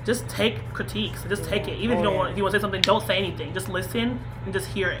just take critiques. Just take it. Even if you want to say something, don't say anything. Just listen and just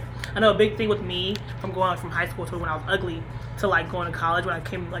hear it. I know a big thing with me from going from high school to when I was ugly to like going to college when I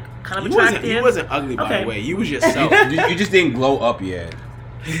came like kind of attractive. You wasn't ugly, by the way. You was yourself. you just didn't glow up yet.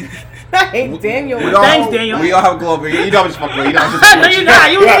 I hate Daniel. Thanks, Daniel. We all have glow up. I'm just fucking with you. No, you're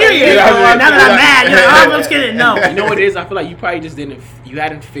not. You were serious. Now that I'm mad, I'm just kidding. No. You know what it is? I feel like you probably just you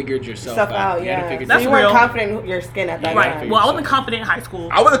hadn't figured yourself out. Yeah. You So you weren't real. confident in your skin at that Right. time. Well, I wasn't confident in high school.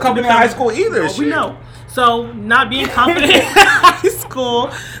 I wasn't confident in high school either. We know. So not being confident in high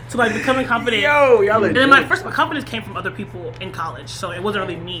school to like becoming confident. Yo, y'all And then my confidence came from other people in college, so it wasn't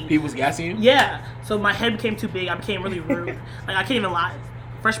really me. People was gassing you? Yeah. So my head became too big. I became really rude. Like I can't even lie.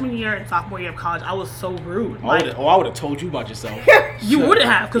 Freshman year and sophomore year of college, I was so rude. I would have told you about yourself. You wouldn't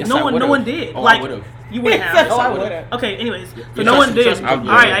have, because Yes, I no one would've. did. Oh, I like would've. you wouldn't have. Oh, I would've. Okay. Anyways, so You no trust one me, did. trust me, All I'm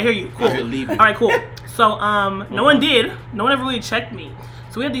right, good. I hear you. Cool. I believe you. All right, cool. So no one did. No one ever really checked me.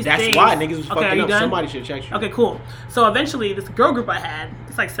 So we had these That's things. why niggas was Okay, are fucking you up. done? Somebody should check you. Okay, cool. So eventually, this girl group I had,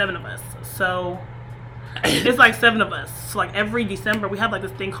 it's like 7 of us. So it's like 7 of us. So like every December, we have like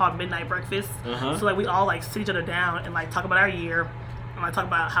this thing called midnight breakfast. Uh-huh. So like we all like sit each other down and like talk about our year, and like talk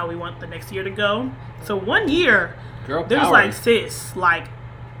about how we want the next year to go. So one year, Girl there's power. like, sis, like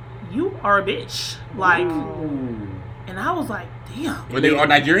you are a bitch, like, and I was like, damn. Were they all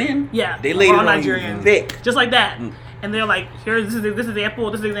Nigerian? Yeah, They laid we're it all on Nigerian. you thick. Just like that. And they're like, here's this example,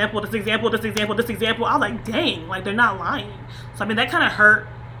 this example, this example, this example, this example. I was like, dang, like they're not lying. So I mean, that kind of hurt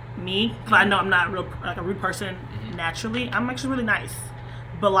me, because I know I'm not a rude person naturally. I'm actually really nice,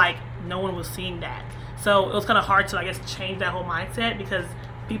 but like no one was seeing that. So it was kind of hard to, I guess, change that whole mindset, because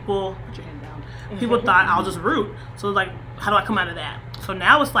people, put your hand down. People thought I was just rude. So it was like, how do I come out of that? So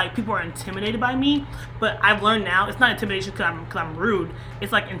now it's like people are intimidated by me, but I've learned now it's not intimidation because I'm rude.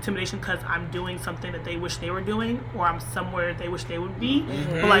 It's like intimidation because I'm doing something that they wish they were doing, or I'm somewhere they wish they would be.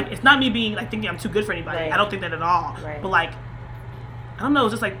 But like, it's not me being like thinking I'm too good for anybody. Right. I don't think that at all. Right. But like, I don't know,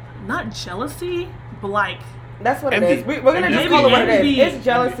 it's just like not jealousy, but like That's what Envy. it is. We're gonna just Maybe call it what it envy. is. It's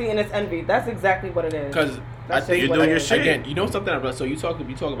jealousy and it's envy. That's exactly what it is. Because I That's think just what doing it your is. shit. again, you know something about, so you talk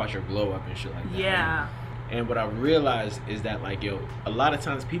about your glow up and shit like that. Yeah. And what I realized is that like, yo, a lot of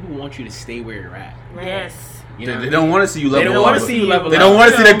times people want you to stay where you're at. Yes. You know They what I don't mean? want to see you They level don't up. want to see you level They up. don't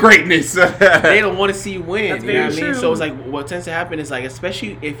want to see the greatness. They don't want to see you win. That's You know what I very mean? true. So it's like what tends to happen is like,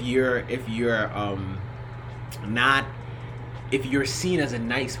 especially if you're not, if you're seen as a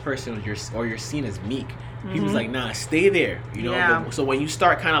nice person or you're seen as meek, people's like, nah, stay there. You know. Yeah. But, so when you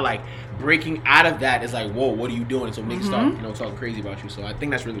start kind of like breaking out of that, it's like, whoa, what are you doing? So niggas start talking crazy about you. So I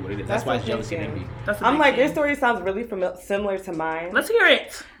think that's really what it is. That's why it's jealousy and envy. That's the I'm big like, thing. your story sounds really similar to mine. Let's hear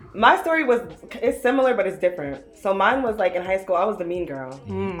it. My story it's similar, but it's different. So mine was like in high school, I was the mean girl.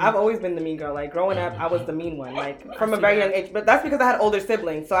 I've always been the mean girl. Like growing up, I was the mean one. Like from a very young age. But that's because I had older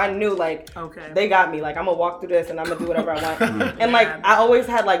siblings, so I knew like they got me. Like I'm gonna walk through this and I'm gonna do whatever I want. And like I always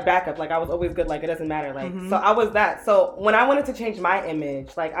had like backup. Like I was always good. Like it doesn't matter. Like so I was that. So when I wanted to change my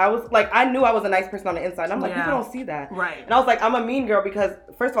image, like I was like I knew I was a nice person on the inside. And I'm like people don't see that. Right. And I was like I'm a mean girl because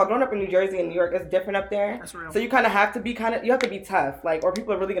first of all, growing up in New Jersey and New York, it's different up there. That's real. So you kind of have to be you have to be tough. Like or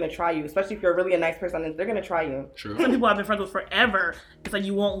people are really gonna try you, especially if you're really a nice person. They're gonna try you. True. Some people I've been friends with forever. It's like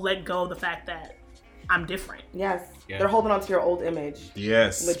you won't let go of the fact that I'm different. Yes. Yeah. They're holding on to your old image.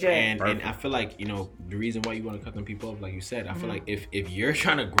 Yes. Legit. And I feel like, you know, the reason why you want to cut them people off, like you said, I feel like if you're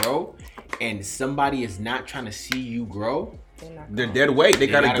trying to grow and somebody is not trying to see you grow, They're dead weight. They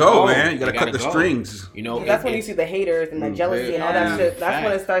gotta gotta go, go. man. You They gotta cut gotta the go. strings. you know, That's when you see the haters and the jealousy and all that yeah, shit. That's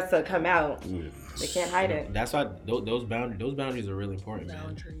when it facts. starts to come out. They can't hide it. That's why those boundaries are really important, man.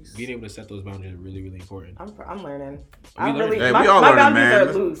 Boundaries. Being able to set those boundaries is really, really important. I'm learning. learning. Hey, my we all my learning, boundaries man.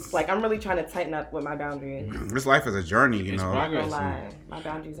 are loose. Like I'm really trying to tighten up with my boundaries. This life is a journey, you It's know. progress. Don't lie. My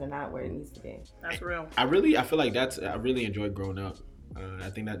boundaries are not where it needs to be. That's real. I feel like I really enjoyed growing up. I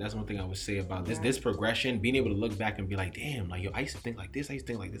think that's one thing I would say about this progression, being able to look back and be like, damn, like, yo, I used to think like this, I used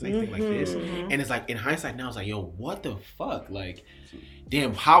to think like this, I used to think like this. And it's like, in hindsight now, it's like, yo, what the fuck? Like,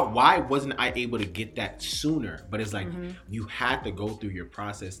 damn, why wasn't I able to get that sooner? But it's like, you had to go through your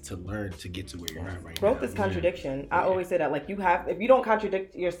process to learn to get to where you're at right now. Growth is contradiction. I always say that. Like if you don't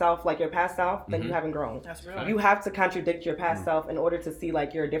contradict yourself, like your past self, then you haven't grown. That's real. You have to contradict your past self in order to see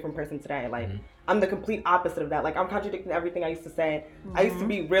like you're a different person today. Like I'm the complete opposite of that. Like I'm contradicting everything I used to say. I used to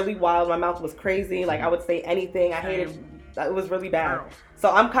be really wild. My mouth was crazy. Like I would say anything. I hated. It was really bad. Wow. So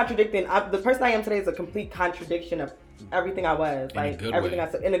I'm contradicting. The person I am today is a complete contradiction of everything I was. In a Like good everything way. I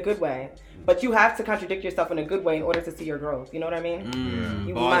said in a good way. But you have to contradict yourself in a good way in order to see your growth. You know what I mean?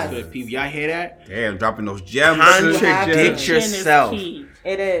 You Boss must. for the people. Y'all hear that? Damn, dropping those gems. Contradict Gems. yourself. Is key.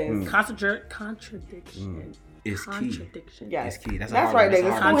 It is. Contradiction. It's key. Contradiction. Yes. It's key. That's a That's hard right,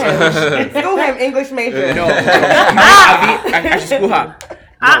 one. David. That's a School hard him. School him. English major. No, I should school hop.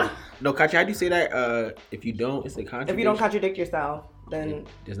 No, Kachi, how do you say that? If you don't, it's a contradiction. If you don't contradict yourself, then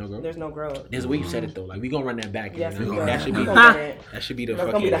there's no growth. there's no growth. There's the way you said it though. Like we gonna run that back. Yes, you know? we That will. should We be gonna get it. that should be the That's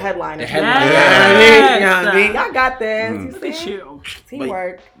fucking gonna be the headline. The Yes. headline. Yes. You know what I mean? Y'all got this. You Look at see? you.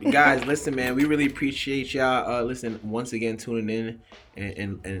 Teamwork. Guys, listen, man. We really appreciate y'all. Listen, once again, tuning in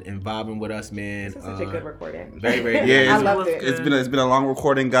and vibing with us, man. This is such a good recording. Very, very good. Yeah, I it's, loved it. it's been a long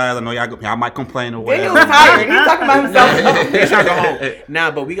recording, guys. I know y'all might complain or Daniel's whatever. tired. He's talking about himself. He's trying to go home.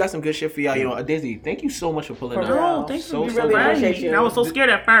 Nah, but we got some good shit for y'all. You know, Dizzy, thank you so much for pulling For up. real. Oh, thank So, you. so really much. appreciate you. I was so scared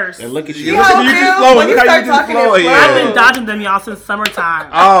at first. And look at See you. how You it just feels flow. when you Look how start you just talking flow, it yeah. I've slow. been dodging them, y'all, since summertime.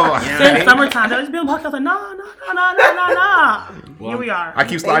 Oh, Since summertime. They just be on the podcast like, no. Here we are. I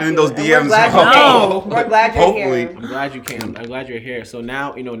keep sliding in Thank those you. And DMs. We're glad, No. we're glad you're Hopefully. here. I'm glad you came. I'm glad you're here. So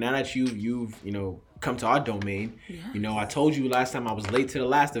now, you know, now that you've come to our domain, you know, I told you last time I was late to the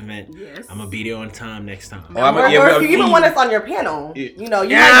last event. Yes. I'm gonna be there on time next time. Oh, I'm- Or yeah, if you even want us on your panel, you know, you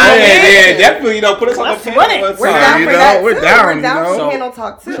Yeah, might go in. definitely. You know, put us on Let's the run it. panel. We're down you for know, that we're too. down. We're down you know? for panel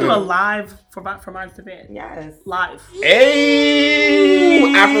talk We too. do a live for my event. Yes. Live.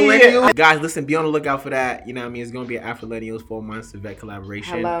 Hey, Afro-Millennials. Guys, listen, be on the lookout for that. You know what I mean? It's gonna be an Afro-Millennials 4 months vet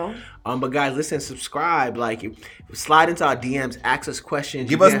collaboration. Hello. But guys, listen, subscribe, like slide into our DMs, ask us questions.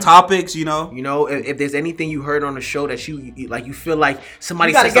 Give You us can- topics, you know. You know, if there's anything you heard on the show that you like, you feel like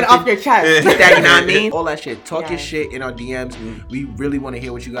somebody You gotta said get it something off your chest. that, you know what I mean? All that shit. Talk your Yes. shit in our DMs. We really want to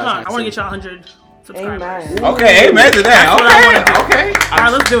hear what you guys Come on, have I to want to say. get y'all 100 subscribers. Amen. Okay, amen to that. That's what I wanna Okay. All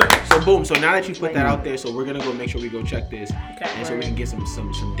right, let's do it. So boom. So now that you put that out there, so we're gonna go make sure we go check this, Okay. and so we can get some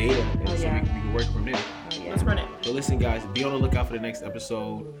data, and so yeah. we can work from there. Let's run it. So listen, guys, be on the lookout for the next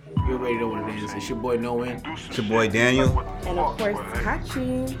episode. You already know what it is. It's your boy Noen. It's your boy Daniel. And of course,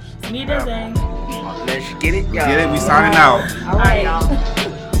 Kachi. Need a thing. Let's get it, y'all. Get it? We signing out. All All right, right. y'all.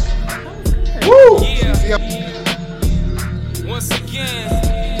 Woo! Once again,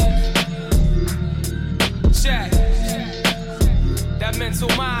 check.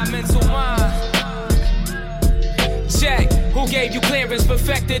 Gave you clearance,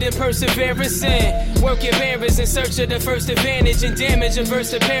 perfected in perseverance. And working barriers in search of the first advantage. And damage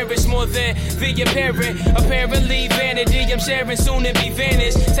averse to perish more than the apparent. Apparently vanity, I'm sharing soon to be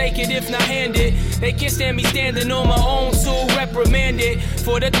vanished. Take it if not handed. They can't stand me standing on my own tool, reprimanded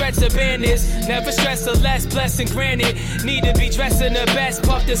for the threats of bandits. Never stress or less, blessing granted. Need to be dressed in the best,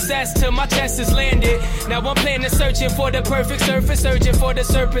 puff the cess till my chest is landed. Now I'm planning, searching for the perfect surface, searching for the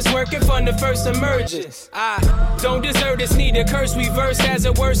surface, working from the first emergence. I don't deserve this, need a curse reversed as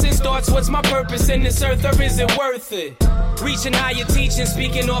it worsens. Thoughts, what's my purpose in this earth, or is it worth it? Reaching higher teaching,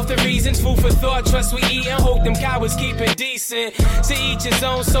 speaking off the reasons. Food for thought, trust we eat and hope them cowards keep it decent. To each his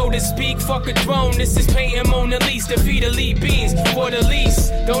own, so to speak, fuck a throne. This is painting Mona Lisa, defeat elite beings for the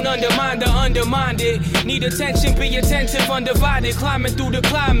least. Don't undermine the undermined it. Need attention, be attentive, undivided. Climbing through the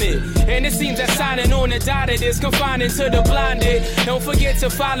climate. And it seems that signing on the dotted is confining to the blinded. Don't forget to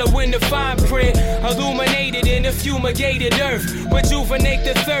follow in the fine print. Illuminated in the fumigated earth. Rejuvenate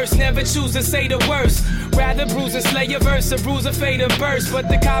the thirst, never choose to say the worst. Rather bruise and slay a verse, a bruise a fade and burst. But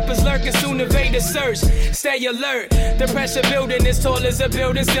the coppers lurking, soon evade the search. Stay alert, the pressure building as tall as a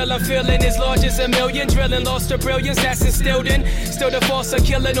building. Still I'm feeling as large as a million. Drilling lost to brilliance that's instilled in. Still the force of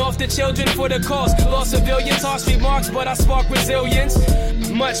killing off the children for the cause. Lost civilians, harsh remarks, but I spark resilience.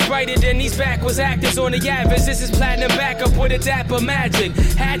 Much brighter than these backwards actors on the average. This is platinum backup with a dapper magic.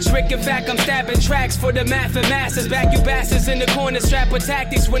 Hat trick, in fact I'm stabbing tracks for the math and masses. Back you bastards in the corner, strap with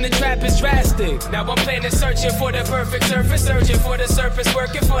tactics when the trap is drastic. Now I'm planning, searching for the perfect surface, searching for the surface,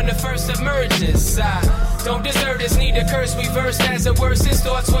 working from the first emergence. I don't deserve this, need a curse reversed as it worsens.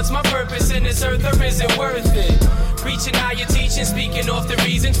 Thoughts, what's my purpose in this earth, or is it worth it? Preaching higher teaching, speaking off the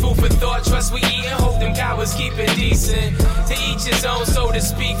reasons. Food for thought, trust we eat and hope them cowards keep it decent. To each his own, so to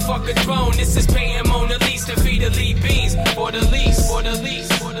speak, fuck a throne. This is painting Mona Lisa, defeat elite beings for the least.